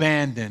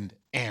abandoned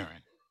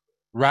Aaron,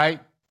 right?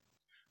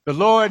 The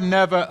Lord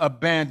never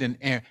abandoned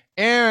Aaron.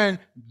 Aaron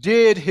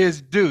did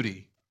his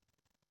duty,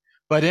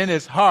 but in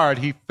his heart,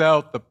 he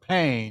felt the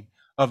pain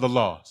of the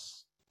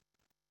loss.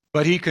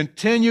 But he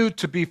continued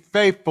to be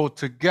faithful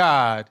to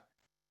God,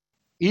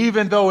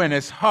 even though in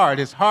his heart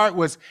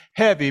was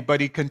heavy,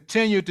 but he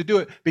continued to do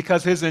it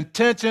because his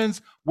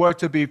intentions were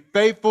to be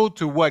faithful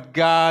to what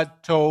God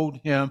told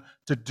him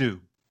to do.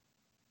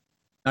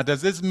 Now,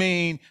 does this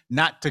mean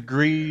not to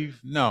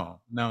grieve? No.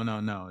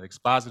 The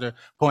expositor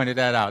pointed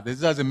that out. This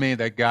doesn't mean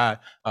that God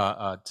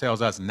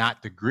tells us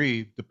not to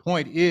grieve. The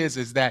point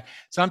is that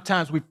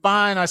sometimes we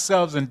find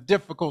ourselves in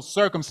difficult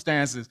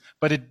circumstances,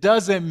 but it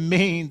doesn't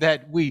mean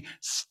that we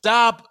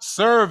stop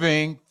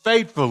serving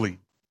faithfully.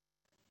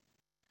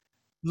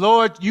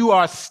 Lord, you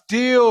are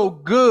still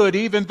good,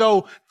 even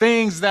though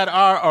things that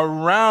are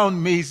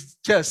around me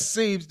just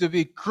seems to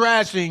be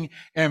crashing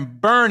and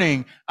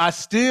burning. I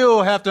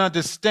still have to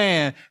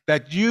understand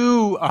that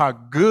you are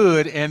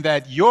good and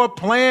that your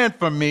plan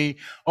for me,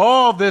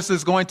 all this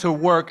is going to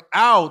work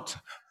out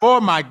for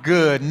my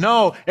good.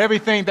 No,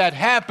 everything that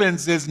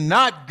happens is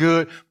not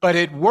good, but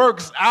it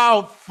works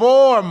out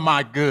for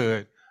my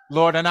good,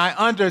 Lord, and I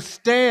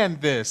understand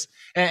this.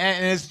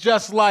 And it's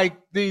just like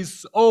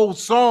these old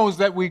songs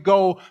that we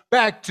go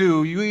back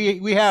to.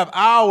 We have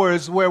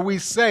hours where we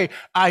say,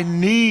 I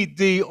need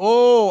thee.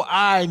 Oh,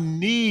 I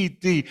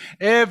need thee.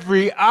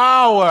 Every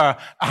hour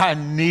I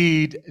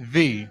need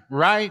thee,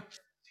 right?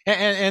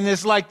 And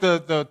it's like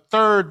the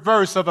third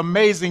verse of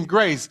Amazing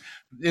Grace.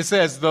 It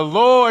says, the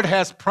Lord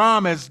has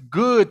promised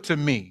good to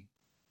me.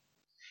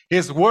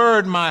 His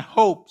word my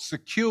hope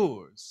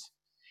secures.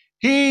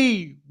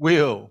 He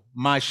will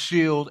my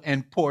shield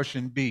and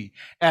portion be.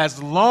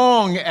 As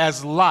long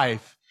as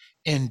life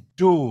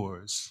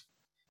endures,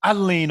 I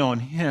lean on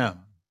him.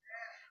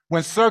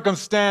 When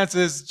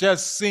circumstances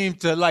just seem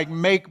to like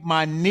make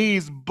my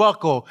knees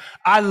buckle,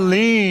 I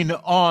lean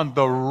on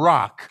the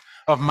rock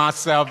of my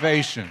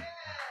salvation.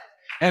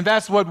 And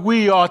that's what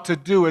we ought to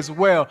do as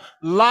well.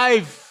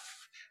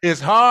 Life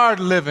is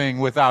hard living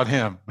without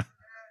him.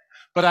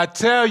 But I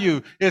tell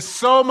you, it's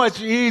so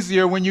much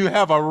easier when you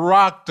have a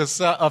rock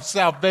of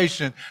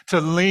salvation to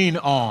lean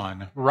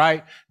on,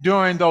 right?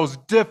 During those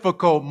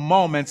difficult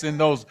moments in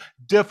those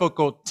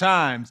difficult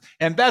times.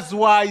 And that's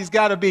why he's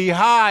got to be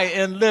high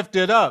and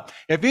lifted up.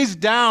 If he's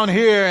down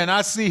here and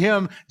I see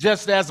him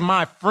just as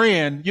my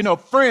friend,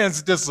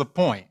 friends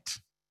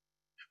disappoint.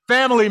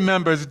 Family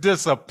members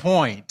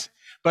disappoint.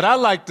 But I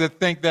like to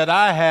think that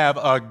I have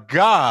a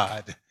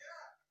God,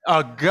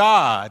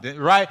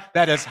 right,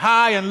 that is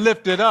high and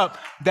lifted up,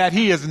 that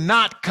he is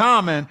not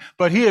common,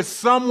 but he is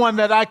someone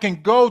that I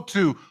can go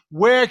to.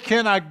 Where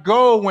can I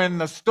go when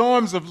the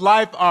storms of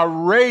life are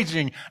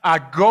raging? I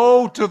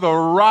go to the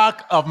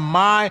rock of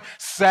my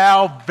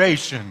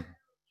salvation.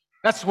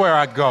 That's where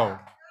I go.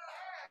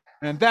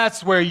 And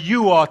that's where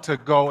you ought to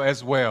go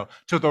as well,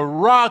 to the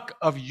rock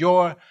of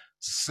your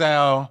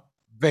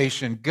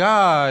salvation.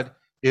 God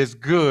is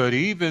good,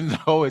 even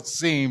though it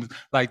seems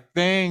like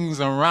things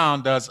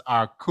around us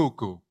are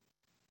cuckoo.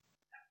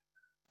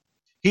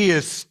 He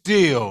is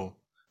still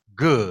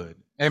good.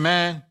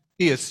 Amen?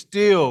 He is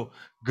still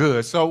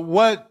good. So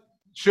what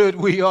should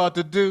we ought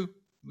to do?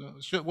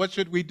 What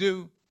should we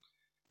do?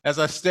 As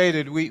I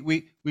stated,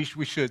 we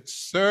should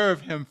serve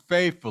him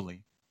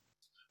faithfully.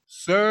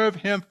 Serve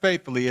him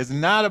faithfully. It's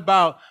not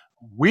about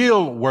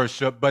real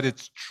worship, but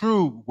it's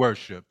true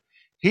worship.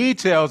 He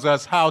tells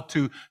us how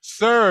to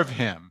serve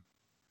him,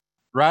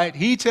 right?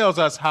 He tells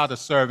us how to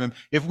serve him.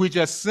 If we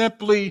just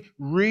simply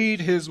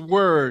read his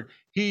word,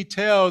 he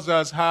tells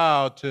us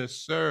how to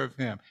serve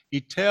him.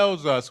 He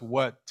tells us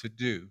what to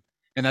do.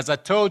 And as I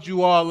told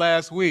you all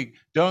last week,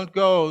 don't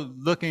go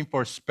looking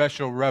for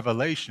special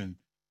revelation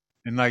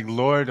and like,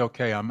 Lord,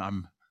 okay,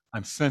 I'm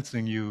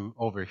sensing you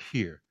over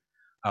here.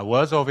 I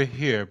was over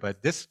here,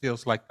 but this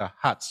feels like the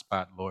hot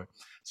spot, Lord.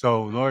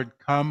 So, Lord,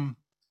 come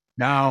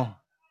now,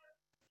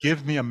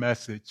 give me a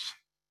message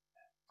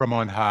from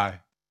on high.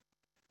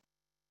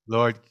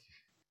 Lord,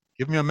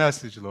 give me a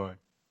message, Lord.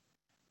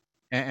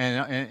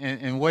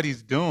 And what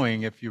he's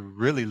doing, if you're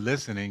really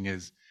listening,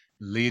 is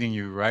leading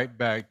you right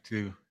back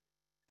to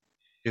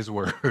his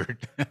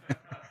word.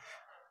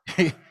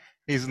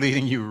 He's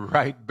leading you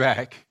right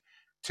back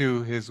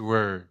to his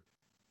word,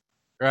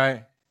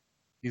 right?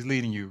 He's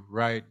leading you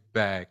right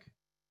back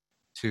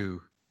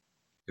to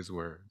his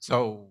word.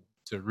 So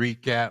to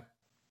recap,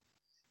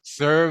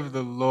 serve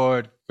the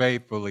Lord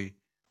faithfully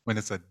when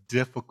it's a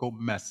difficult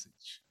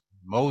message.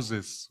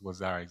 Moses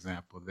was our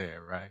example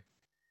there, right?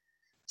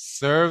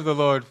 Serve the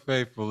Lord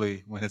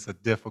faithfully when it's a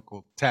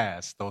difficult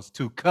task. Those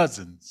two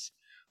cousins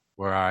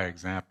were our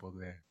example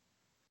there.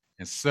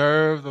 And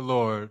serve the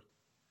Lord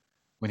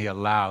when he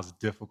allows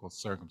difficult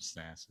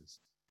circumstances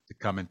to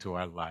come into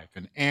our life.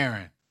 And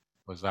Aaron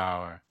was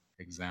our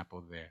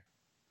example there.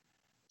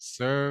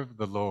 Serve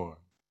the Lord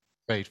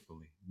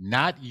faithfully,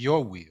 not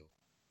your will,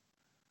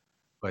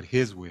 but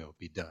his will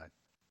be done.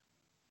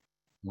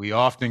 We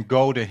often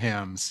go to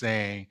him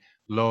saying,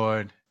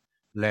 Lord,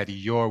 let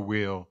your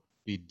will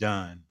be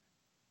done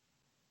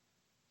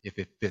if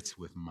it fits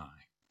with mine.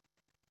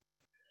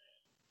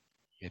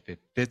 If it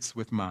fits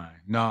with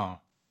mine.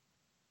 No.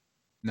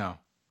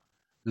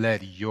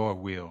 Let your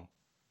will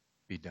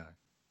be done.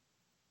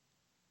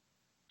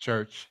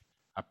 Church,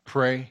 I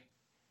pray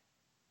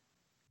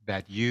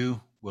that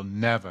you will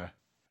never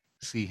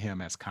see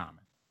him as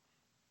common.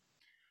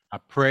 I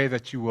pray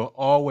that you will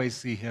always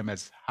see him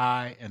as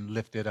high and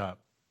lifted up.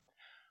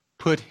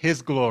 Put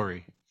his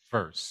glory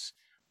first.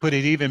 Put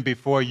it even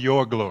before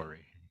your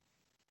glory.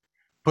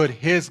 Put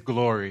his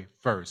glory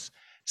first.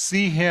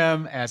 See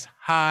him as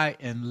high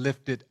and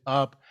lifted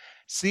up.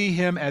 See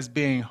him as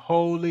being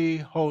holy,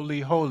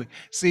 holy, holy.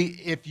 See,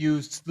 if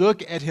you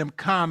look at him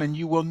common,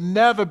 you will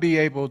never be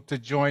able to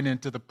join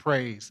into the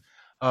praise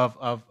of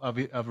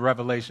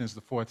Revelations,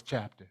 the 4th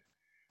chapter,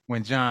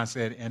 when John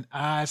said, and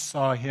I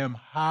saw him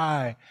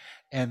high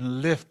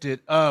and lifted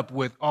up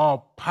with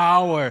all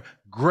power,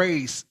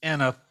 grace,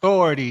 and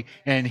authority,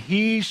 and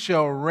he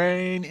shall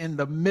reign in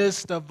the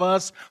midst of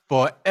us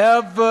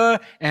forever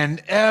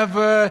and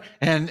ever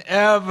and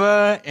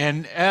ever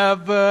and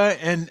ever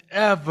and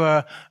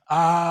ever.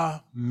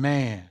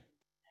 Amen.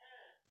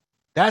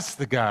 That's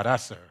the God I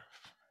serve.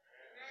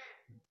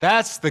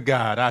 That's the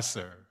God I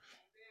serve.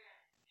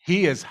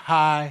 He is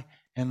high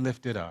and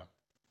lifted up.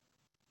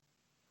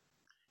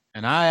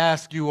 And I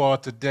ask you all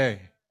today,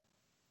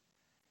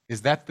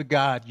 is that the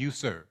God you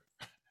serve?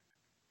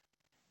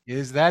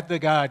 Is that the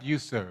God you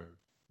serve?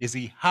 Is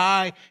he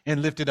high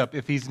and lifted up?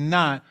 If he's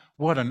not,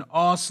 what an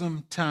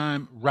awesome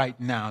time right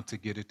now to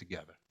get it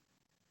together.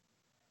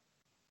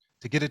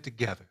 To get it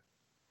together.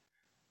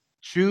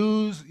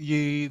 Choose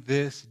ye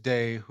this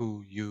day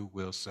who you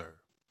will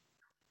serve.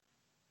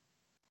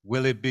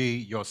 Will it be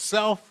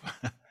yourself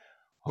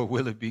or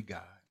will it be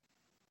God?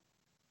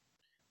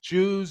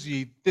 Choose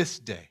ye this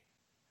day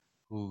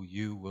who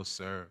you will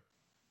serve.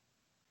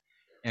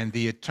 And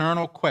the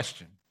eternal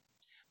question,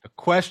 the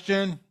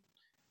question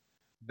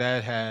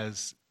that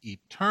has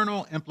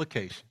eternal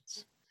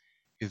implications,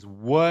 is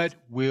what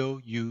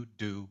will you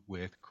do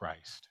with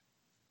Christ?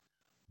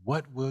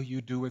 What will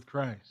you do with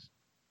Christ?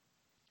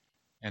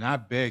 And I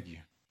beg you,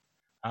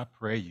 I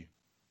pray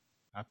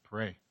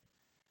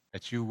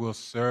that you will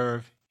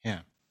serve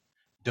him.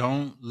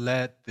 Don't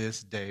let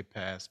this day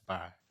pass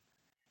by.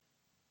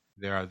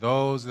 There are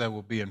those that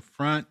will be in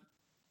front,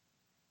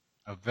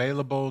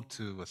 available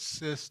to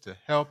assist, to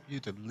help you,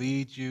 to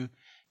lead you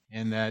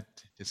in that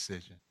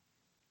decision.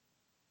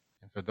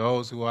 And for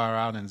those who are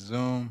out in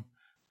Zoom,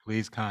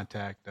 please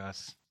contact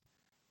us.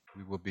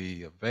 We will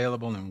be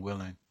available and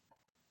willing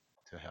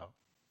to help.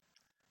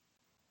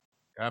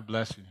 God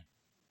bless you.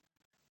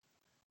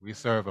 We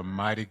serve a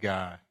mighty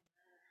God.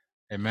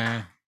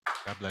 Amen.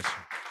 God bless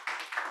you.